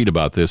initial tweet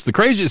about this. The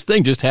craziest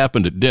thing just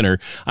happened at dinner.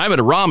 I'm at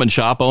a ramen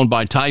shop owned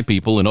by Thai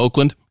people in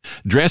Oakland,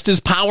 dressed as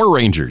Power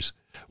Rangers,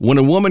 when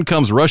a woman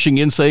comes rushing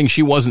in saying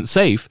she wasn't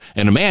safe,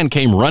 and a man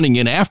came running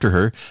in after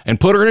her and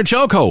put her in a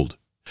chokehold.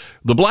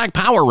 The black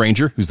Power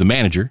Ranger, who's the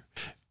manager,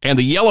 and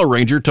the yellow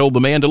Ranger told the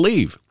man to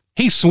leave.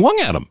 He swung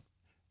at him.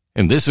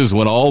 And this is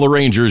when all the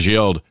Rangers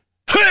yelled,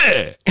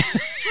 "Hey!"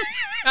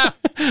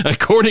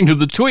 According to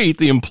the tweet,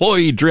 the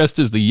employee dressed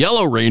as the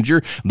Yellow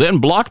Ranger then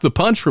blocked the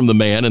punch from the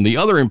man, and the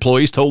other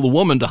employees told the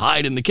woman to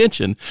hide in the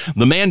kitchen.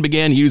 The man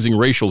began using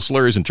racial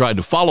slurs and tried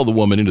to follow the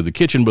woman into the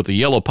kitchen, but the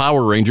Yellow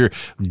Power Ranger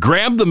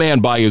grabbed the man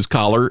by his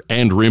collar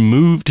and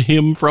removed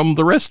him from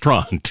the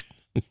restaurant.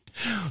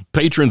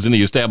 Patrons in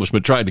the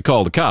establishment tried to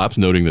call the cops,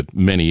 noting that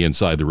many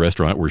inside the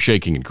restaurant were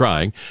shaking and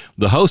crying.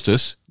 The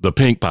hostess, the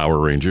pink Power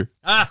Ranger,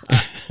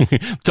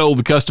 told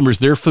the customers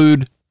their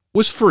food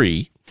was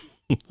free.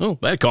 Oh,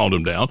 that calmed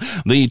him down.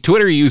 The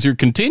Twitter user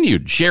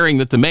continued, sharing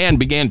that the man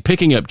began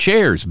picking up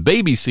chairs,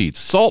 baby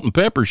seats, salt and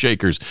pepper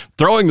shakers,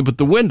 throwing them at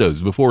the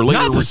windows before later.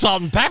 Not the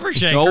salt and pepper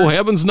shaker. Oh,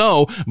 heavens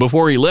no.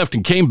 Before he left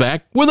and came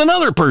back with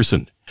another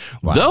person.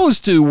 Wow. Those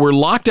two were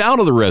locked out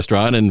of the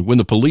restaurant, and when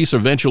the police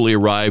eventually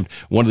arrived,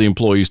 one of the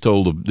employees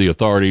told the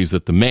authorities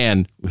that the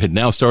man had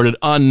now started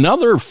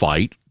another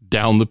fight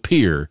down the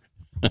pier.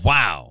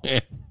 Wow.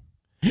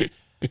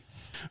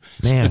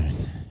 Man,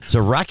 so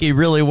Rocky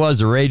really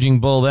was a raging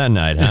bull that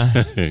night,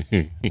 huh?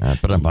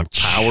 But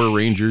Power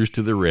Rangers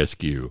to the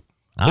rescue.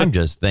 I'm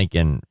just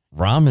thinking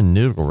ramen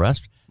noodle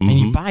restaurant. And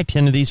you buy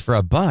 10 of these for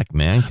 $1,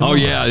 man. Come on.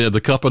 Yeah,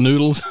 the cup of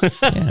noodles.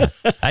 Yeah.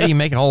 How do you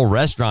make a whole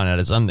restaurant out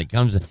of something that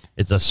comes?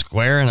 It's a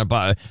square and a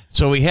box.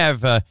 So we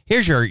have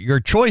here's your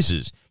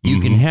choices.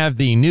 You can have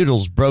the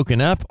noodles broken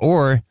up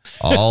or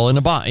all in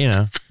a box. You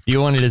know, do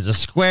you want it as a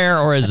square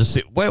or as a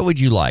soup? What would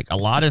you like? A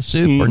lot of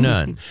soup or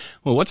none?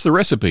 Well, what's the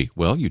recipe?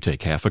 Well, you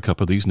take half a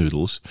cup of these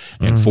noodles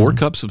and 4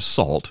 cups of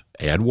salt.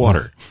 Add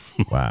water.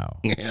 Wow.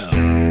 Yeah.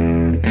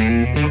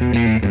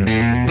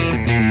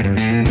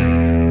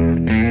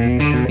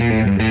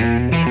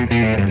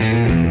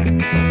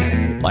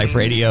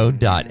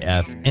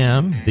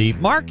 LifeRadio.fm, the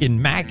Mark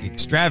and Mack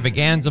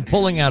extravaganza,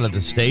 pulling out of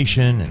the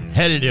station and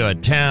headed to a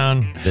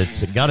town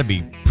that's got to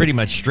be pretty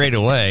much straight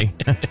away.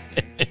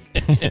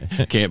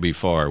 Can't be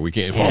far. We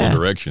can't follow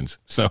directions.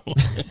 So,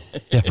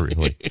 yeah,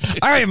 really.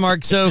 All right,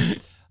 Mark. So,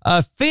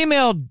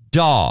 female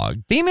dogs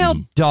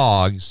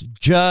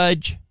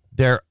judge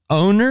their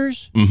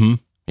owners.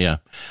 Yeah.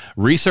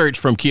 Research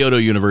from Kyoto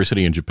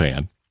University in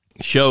Japan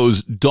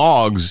shows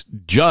dogs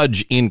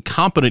judge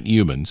incompetent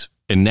humans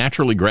and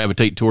naturally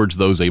gravitate towards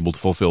those able to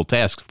fulfill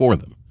tasks for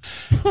them.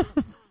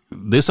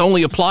 This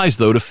only applies,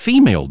 though, to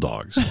female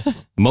dogs.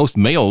 Most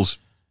males,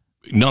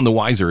 none the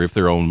wiser if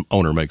their own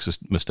owner makes a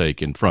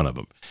mistake in front of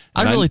them.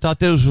 I really thought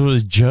this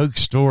was a joke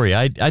story.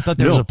 I thought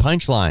there was a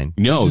punchline.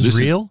 No, this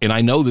is real. And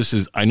I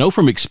know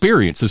from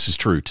experience this is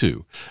true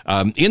too.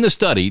 In the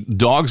study,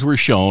 dogs were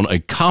shown a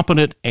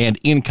competent and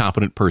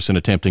incompetent person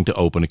attempting to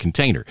open a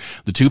container.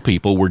 The two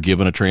people were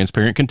given a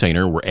transparent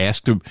container, were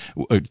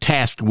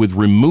tasked with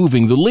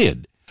removing the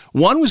lid.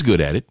 One was good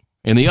at it,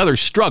 and the other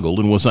struggled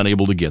and was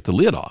unable to get the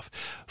lid off.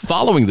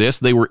 Following this,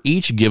 they were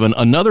each given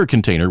another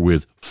container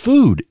with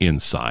food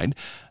inside.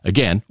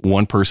 Again,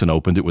 one person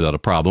opened it without a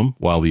problem,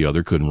 while the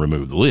other couldn't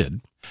remove the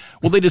lid.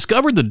 Well, they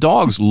discovered the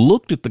dogs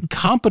looked at the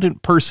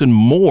competent person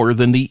more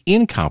than the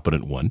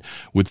incompetent one,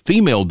 with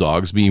female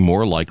dogs being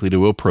more likely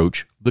to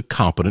approach the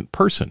competent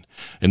person.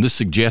 And this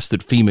suggests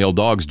that female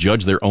dogs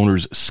judge their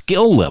owners'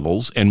 skill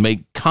levels and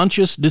make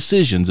conscious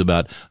decisions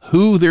about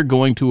who they're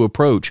going to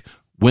approach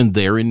when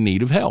they're in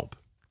need of help.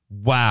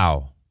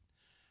 Wow.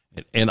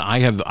 And I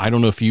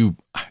don't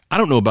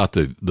know about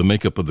the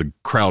makeup of the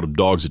crowd of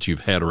dogs that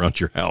you've had around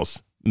your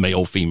house,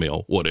 male,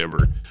 female,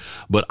 whatever.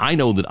 But I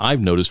know that I've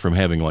noticed from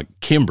having like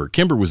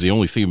Kimber was the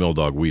only female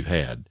dog we've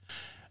had.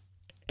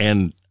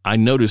 And I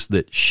noticed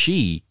that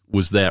she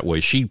was that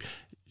way. She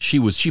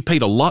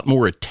paid a lot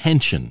more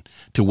attention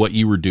to what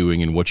you were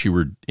doing and what you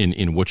were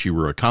in what you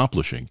were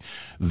accomplishing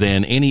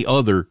than any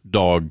other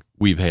dog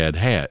we've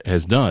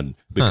has done.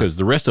 Because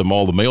the rest of them,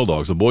 all the male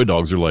dogs, the boy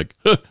dogs are like,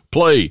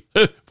 play,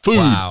 food,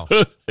 wow.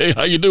 Hey,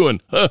 how you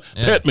doing?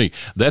 Pet me.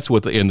 That's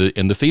what and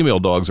the female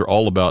dogs are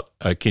all about.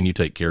 Can you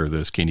take care of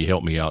this? Can you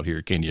help me out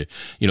here? Can you,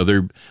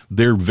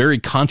 they're very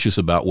conscious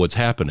about what's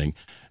happening.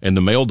 And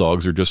the male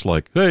dogs are just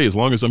like, hey, as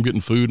long as I'm getting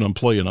food and I'm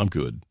playing, I'm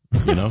good,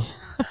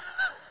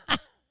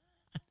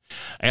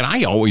 And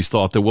I always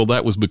thought that,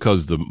 that was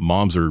because the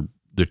moms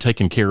they're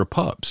taking care of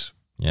pups.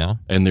 Yeah.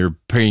 And they're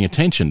paying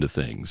attention to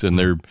things and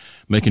they're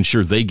making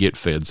sure they get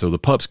fed. So the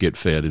pups get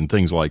fed and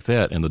things like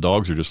that. And the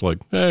dogs are just like,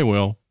 hey,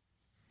 well,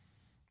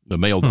 the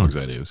male dogs,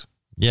 that is.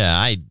 Yeah.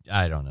 I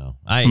don't know.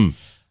 I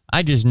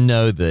just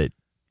know that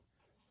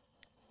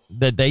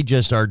they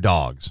just are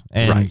dogs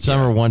and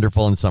some are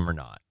wonderful and some are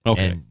not.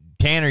 Okay. And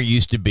Tanner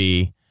used to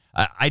be,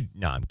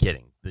 no, I'm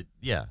kidding. But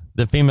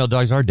the female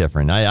dogs are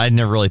different. I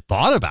never really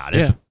thought about it.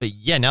 Yeah. But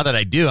now that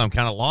I do, I'm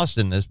kind of lost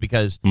in this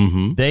because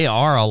they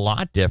are a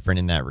lot different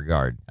in that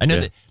regard. I know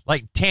that,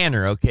 like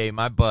Tanner,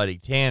 my buddy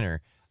Tanner,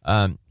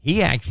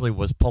 he actually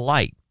was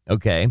polite.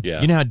 Okay.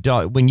 Yeah. You know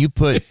how when you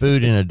put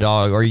food in a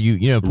dog or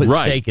you put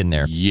steak in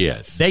there.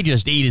 Yes. They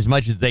just eat as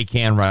much as they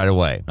can right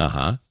away.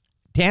 Uh-huh.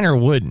 Tanner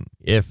wouldn't.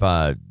 If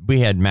we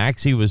had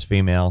Maxie was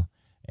female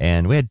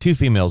and we had 2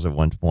 females at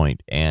one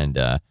point and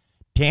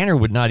Tanner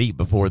would not eat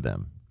before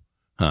them.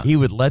 Huh. He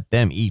would let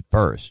them eat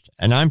first.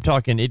 And I'm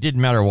talking, it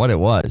didn't matter what it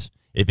was.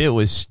 If it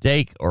was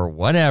steak or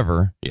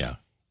whatever,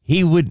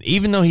 he would,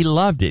 even though he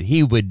loved it,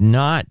 he would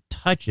not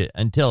touch it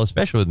until,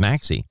 especially with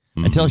Maxie,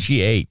 until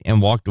she ate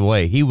and walked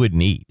away. He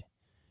wouldn't eat.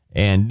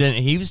 And then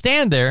he would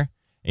stand there,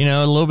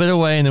 a little bit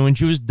away. And then when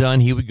she was done,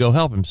 he would go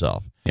help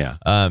himself. Yeah.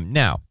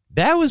 Now,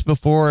 that was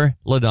before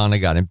LaDonna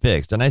got him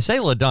fixed. And I say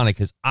LaDonna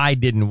because I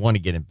didn't want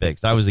to get him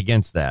fixed. I was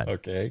against that.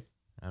 Okay.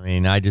 I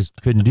mean, I just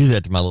couldn't do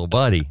that to my little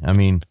buddy. I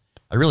mean,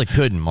 I really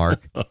couldn't,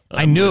 Mark.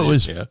 I knew it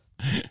was,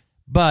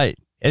 but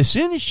as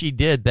soon as she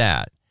did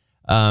that,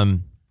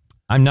 I'm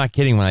not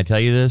kidding when I tell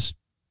you this,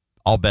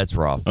 all bets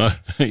were off.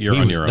 You're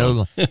on your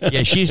own.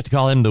 Yeah, she used to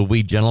call him the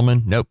wee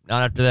gentleman. Nope,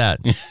 not after that.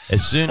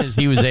 As soon as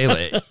he was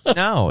able,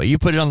 no, you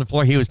put it on the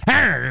floor, he was,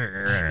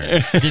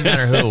 didn't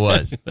matter who it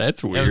was.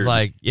 That's weird. It was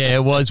like, yeah,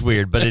 it was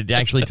weird, but it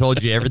actually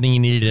told you everything you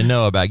needed to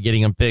know about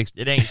getting them fixed.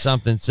 It ain't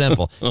something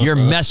simple. You're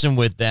messing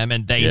with them,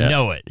 and they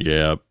know it.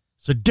 Yeah.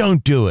 So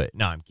don't do it.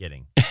 No, I'm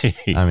kidding.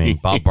 I mean,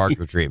 Bob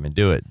Barker treatment.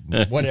 Do it.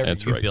 Whatever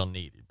That's you right. feel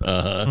needed.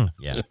 But,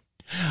 yeah.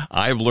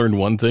 I've learned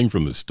one thing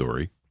from this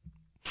story,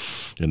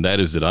 and that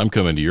is that I'm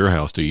coming to your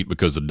house to eat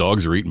because the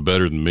dogs are eating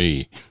better than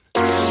me.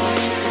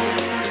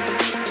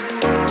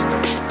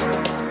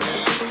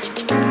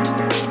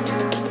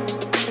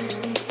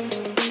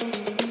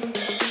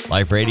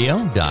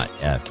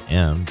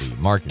 LifeRadio.fm,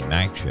 the Mark and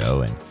Mack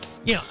Show. And,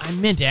 you know, I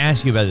meant to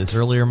ask you about this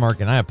earlier, Mark,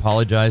 and I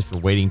apologize for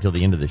waiting till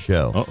the end of the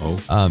show.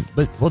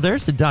 But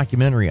there's a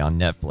documentary on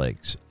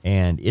Netflix,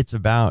 and it's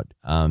about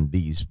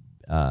these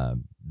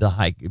the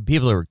hike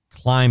people that were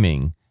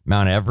climbing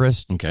Mount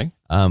Everest. Okay.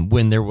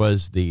 When there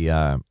was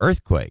the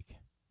earthquake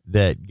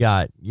that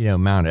got, you know,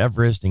 Mount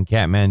Everest and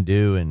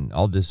Kathmandu and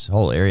all this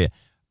whole area.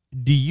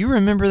 Do you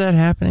remember that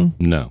happening?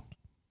 No.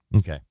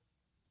 Okay.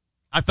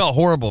 I felt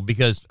horrible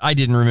because I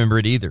didn't remember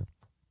it either.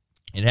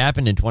 It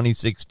happened in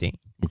 2016.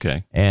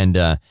 Okay. And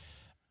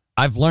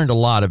I've learned a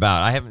lot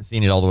about it. I haven't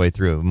seen it all the way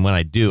through. And when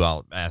I do,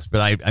 I'll ask.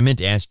 But I meant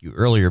to ask you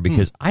earlier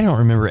because I don't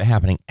remember it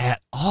happening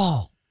at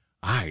all.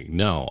 I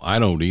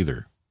don't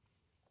either.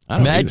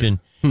 Imagine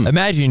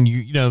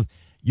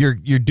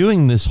you're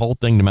doing this whole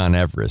thing to Mount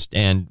Everest,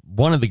 and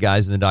one of the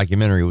guys in the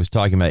documentary was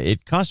talking about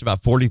it cost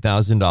about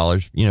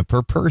 $40,000,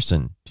 per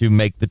person to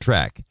make the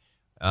trek.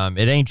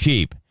 It ain't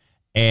cheap,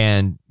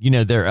 and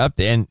they're up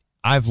there. And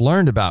I've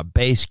learned about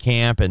base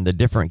camp and the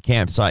different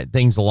campsite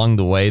things along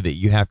the way that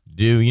you have to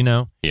do.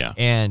 Yeah.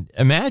 And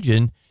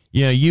imagine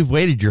you've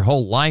waited your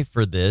whole life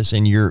for this,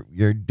 and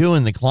you're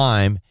doing the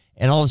climb.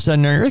 And all of a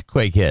sudden, an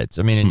earthquake hits.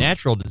 I mean, a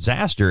natural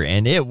disaster,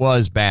 and it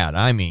was bad.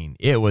 I mean,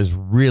 it was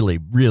really,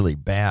 really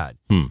bad.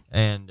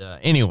 And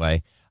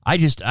anyway, I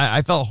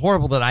felt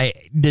horrible that I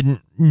didn't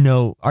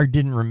know or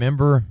didn't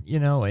remember,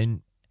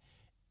 And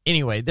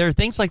anyway, there are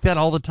things like that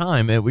all the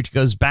time, which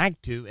goes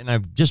back to, and I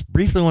just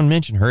briefly want to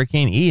mention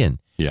Hurricane Ian.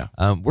 Yeah.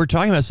 We're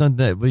talking about something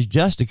that was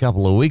just a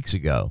couple of weeks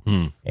ago.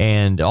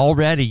 And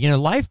already,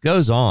 life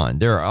goes on.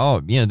 There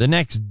are, the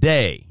next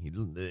day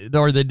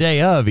or the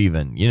day of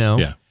even,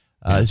 Yeah.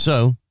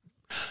 So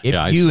if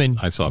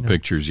I saw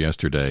pictures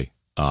yesterday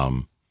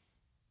of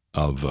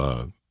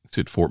is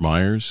it Fort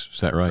Myers?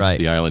 Is that right? Right.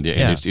 The island.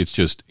 Yeah. And it's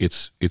just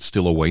it's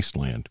still a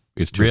wasteland.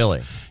 It's just,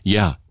 really,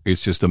 yeah.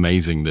 It's just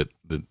amazing that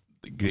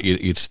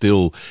it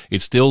still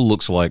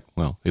looks like,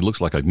 well, it looks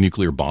like a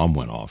nuclear bomb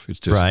went off. It's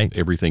just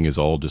everything is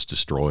all just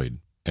destroyed,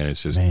 and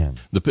it's just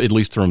at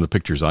least from the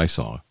pictures I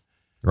saw.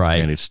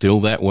 Right. And it's still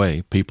that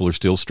way. People are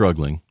still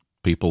struggling.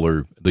 They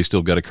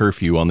still got a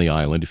curfew on the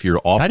island. If you're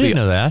off, I didn't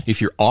know that.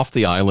 If you're off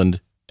the island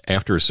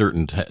after a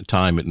certain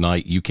time at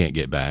night, you can't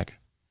get back.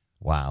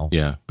 Wow.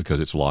 Yeah, because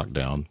it's locked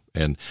down,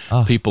 and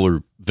people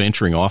are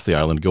venturing off the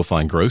island to go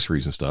find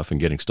groceries and stuff, and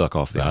getting stuck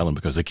off the island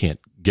because they can't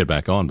get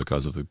back on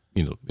because of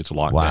it's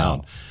locked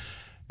down.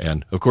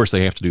 And of course,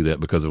 they have to do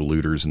that because of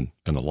looters and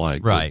the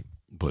like. Right.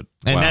 But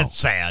that's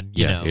sad.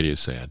 It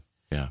is sad.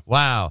 Yeah.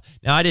 Wow.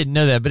 Now, I didn't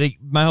know that, but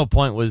my whole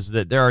point was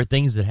that there are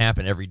things that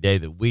happen every day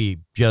that we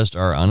just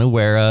are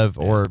unaware of,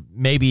 or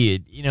maybe,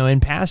 in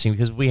passing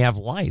because we have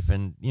life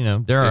and,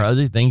 there are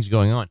other things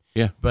going on.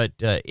 Yeah. But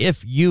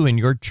if you and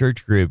your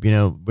church group,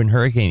 when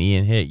Hurricane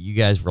Ian hit, you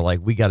guys were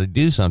like, we got to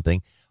do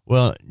something.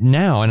 Well,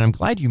 now, and I'm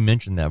glad you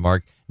mentioned that,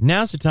 Mark,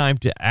 now's the time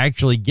to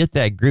actually get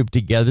that group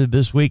together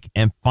this week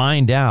and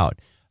find out,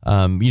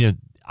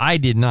 I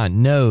did not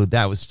know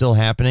that was still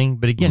happening,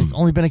 but again, it's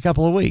only been a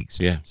couple of weeks.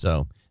 Yeah.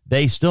 So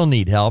they still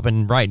need help,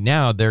 and right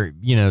now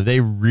they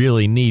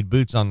really need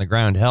boots on the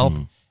ground help.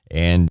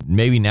 And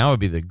maybe now would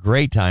be the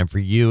great time for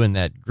you and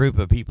that group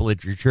of people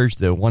at your church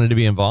that wanted to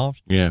be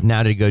involved. Yeah.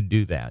 Now to go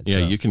do that. Yeah,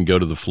 you can go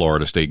to the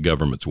Florida state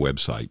government's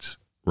websites,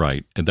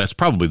 right? And that's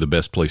probably the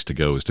best place to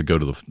go, is to go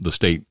to the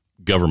state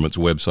government's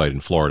website in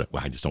Florida.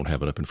 Well, I just don't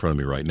have it up in front of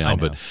me right now,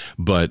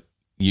 but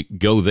you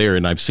go there,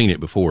 and I've seen it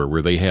before,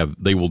 where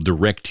they will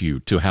direct you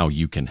to how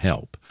you can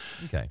help.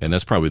 Okay. And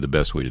that's probably the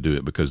best way to do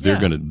it, because they're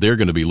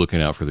going to be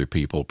looking out for their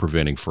people,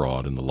 preventing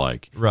fraud and the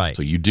like. Right.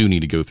 So you do need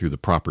to go through the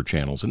proper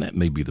channels, and that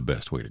may be the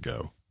best way to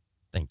go.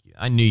 Thank you.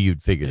 I knew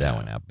you'd figure that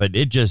one out, but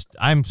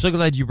I'm so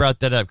glad you brought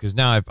that up, because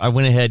now I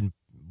went ahead and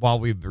while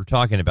we were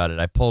talking about it,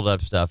 I pulled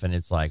up stuff, and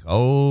it's like,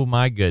 oh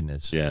my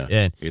goodness. Yeah.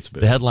 And it's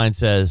bad. The headline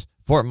says,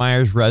 Fort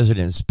Myers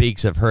resident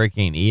speaks of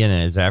Hurricane Ian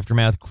and its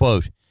aftermath.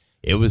 Quote,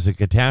 "It was a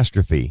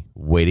catastrophe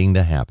waiting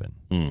to happen."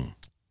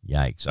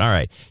 Yikes. All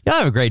right. Y'all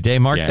have a great day,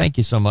 Mark. Yeah. Thank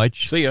you so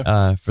much. See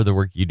ya. For the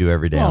work you do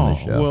every day on the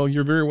show. Well,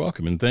 you're very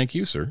welcome, and thank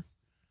you, sir.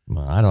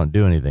 Well, I don't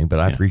do anything, but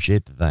I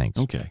appreciate the thanks.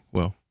 Okay.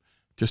 Well,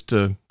 just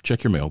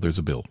check your mail. There's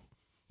a bill.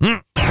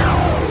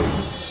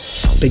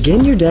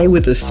 Begin your day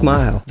with a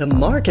smile. The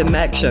Mark and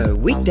Mack Show,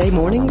 weekday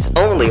mornings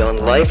only on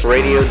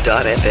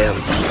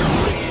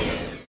LifeRadio.fm.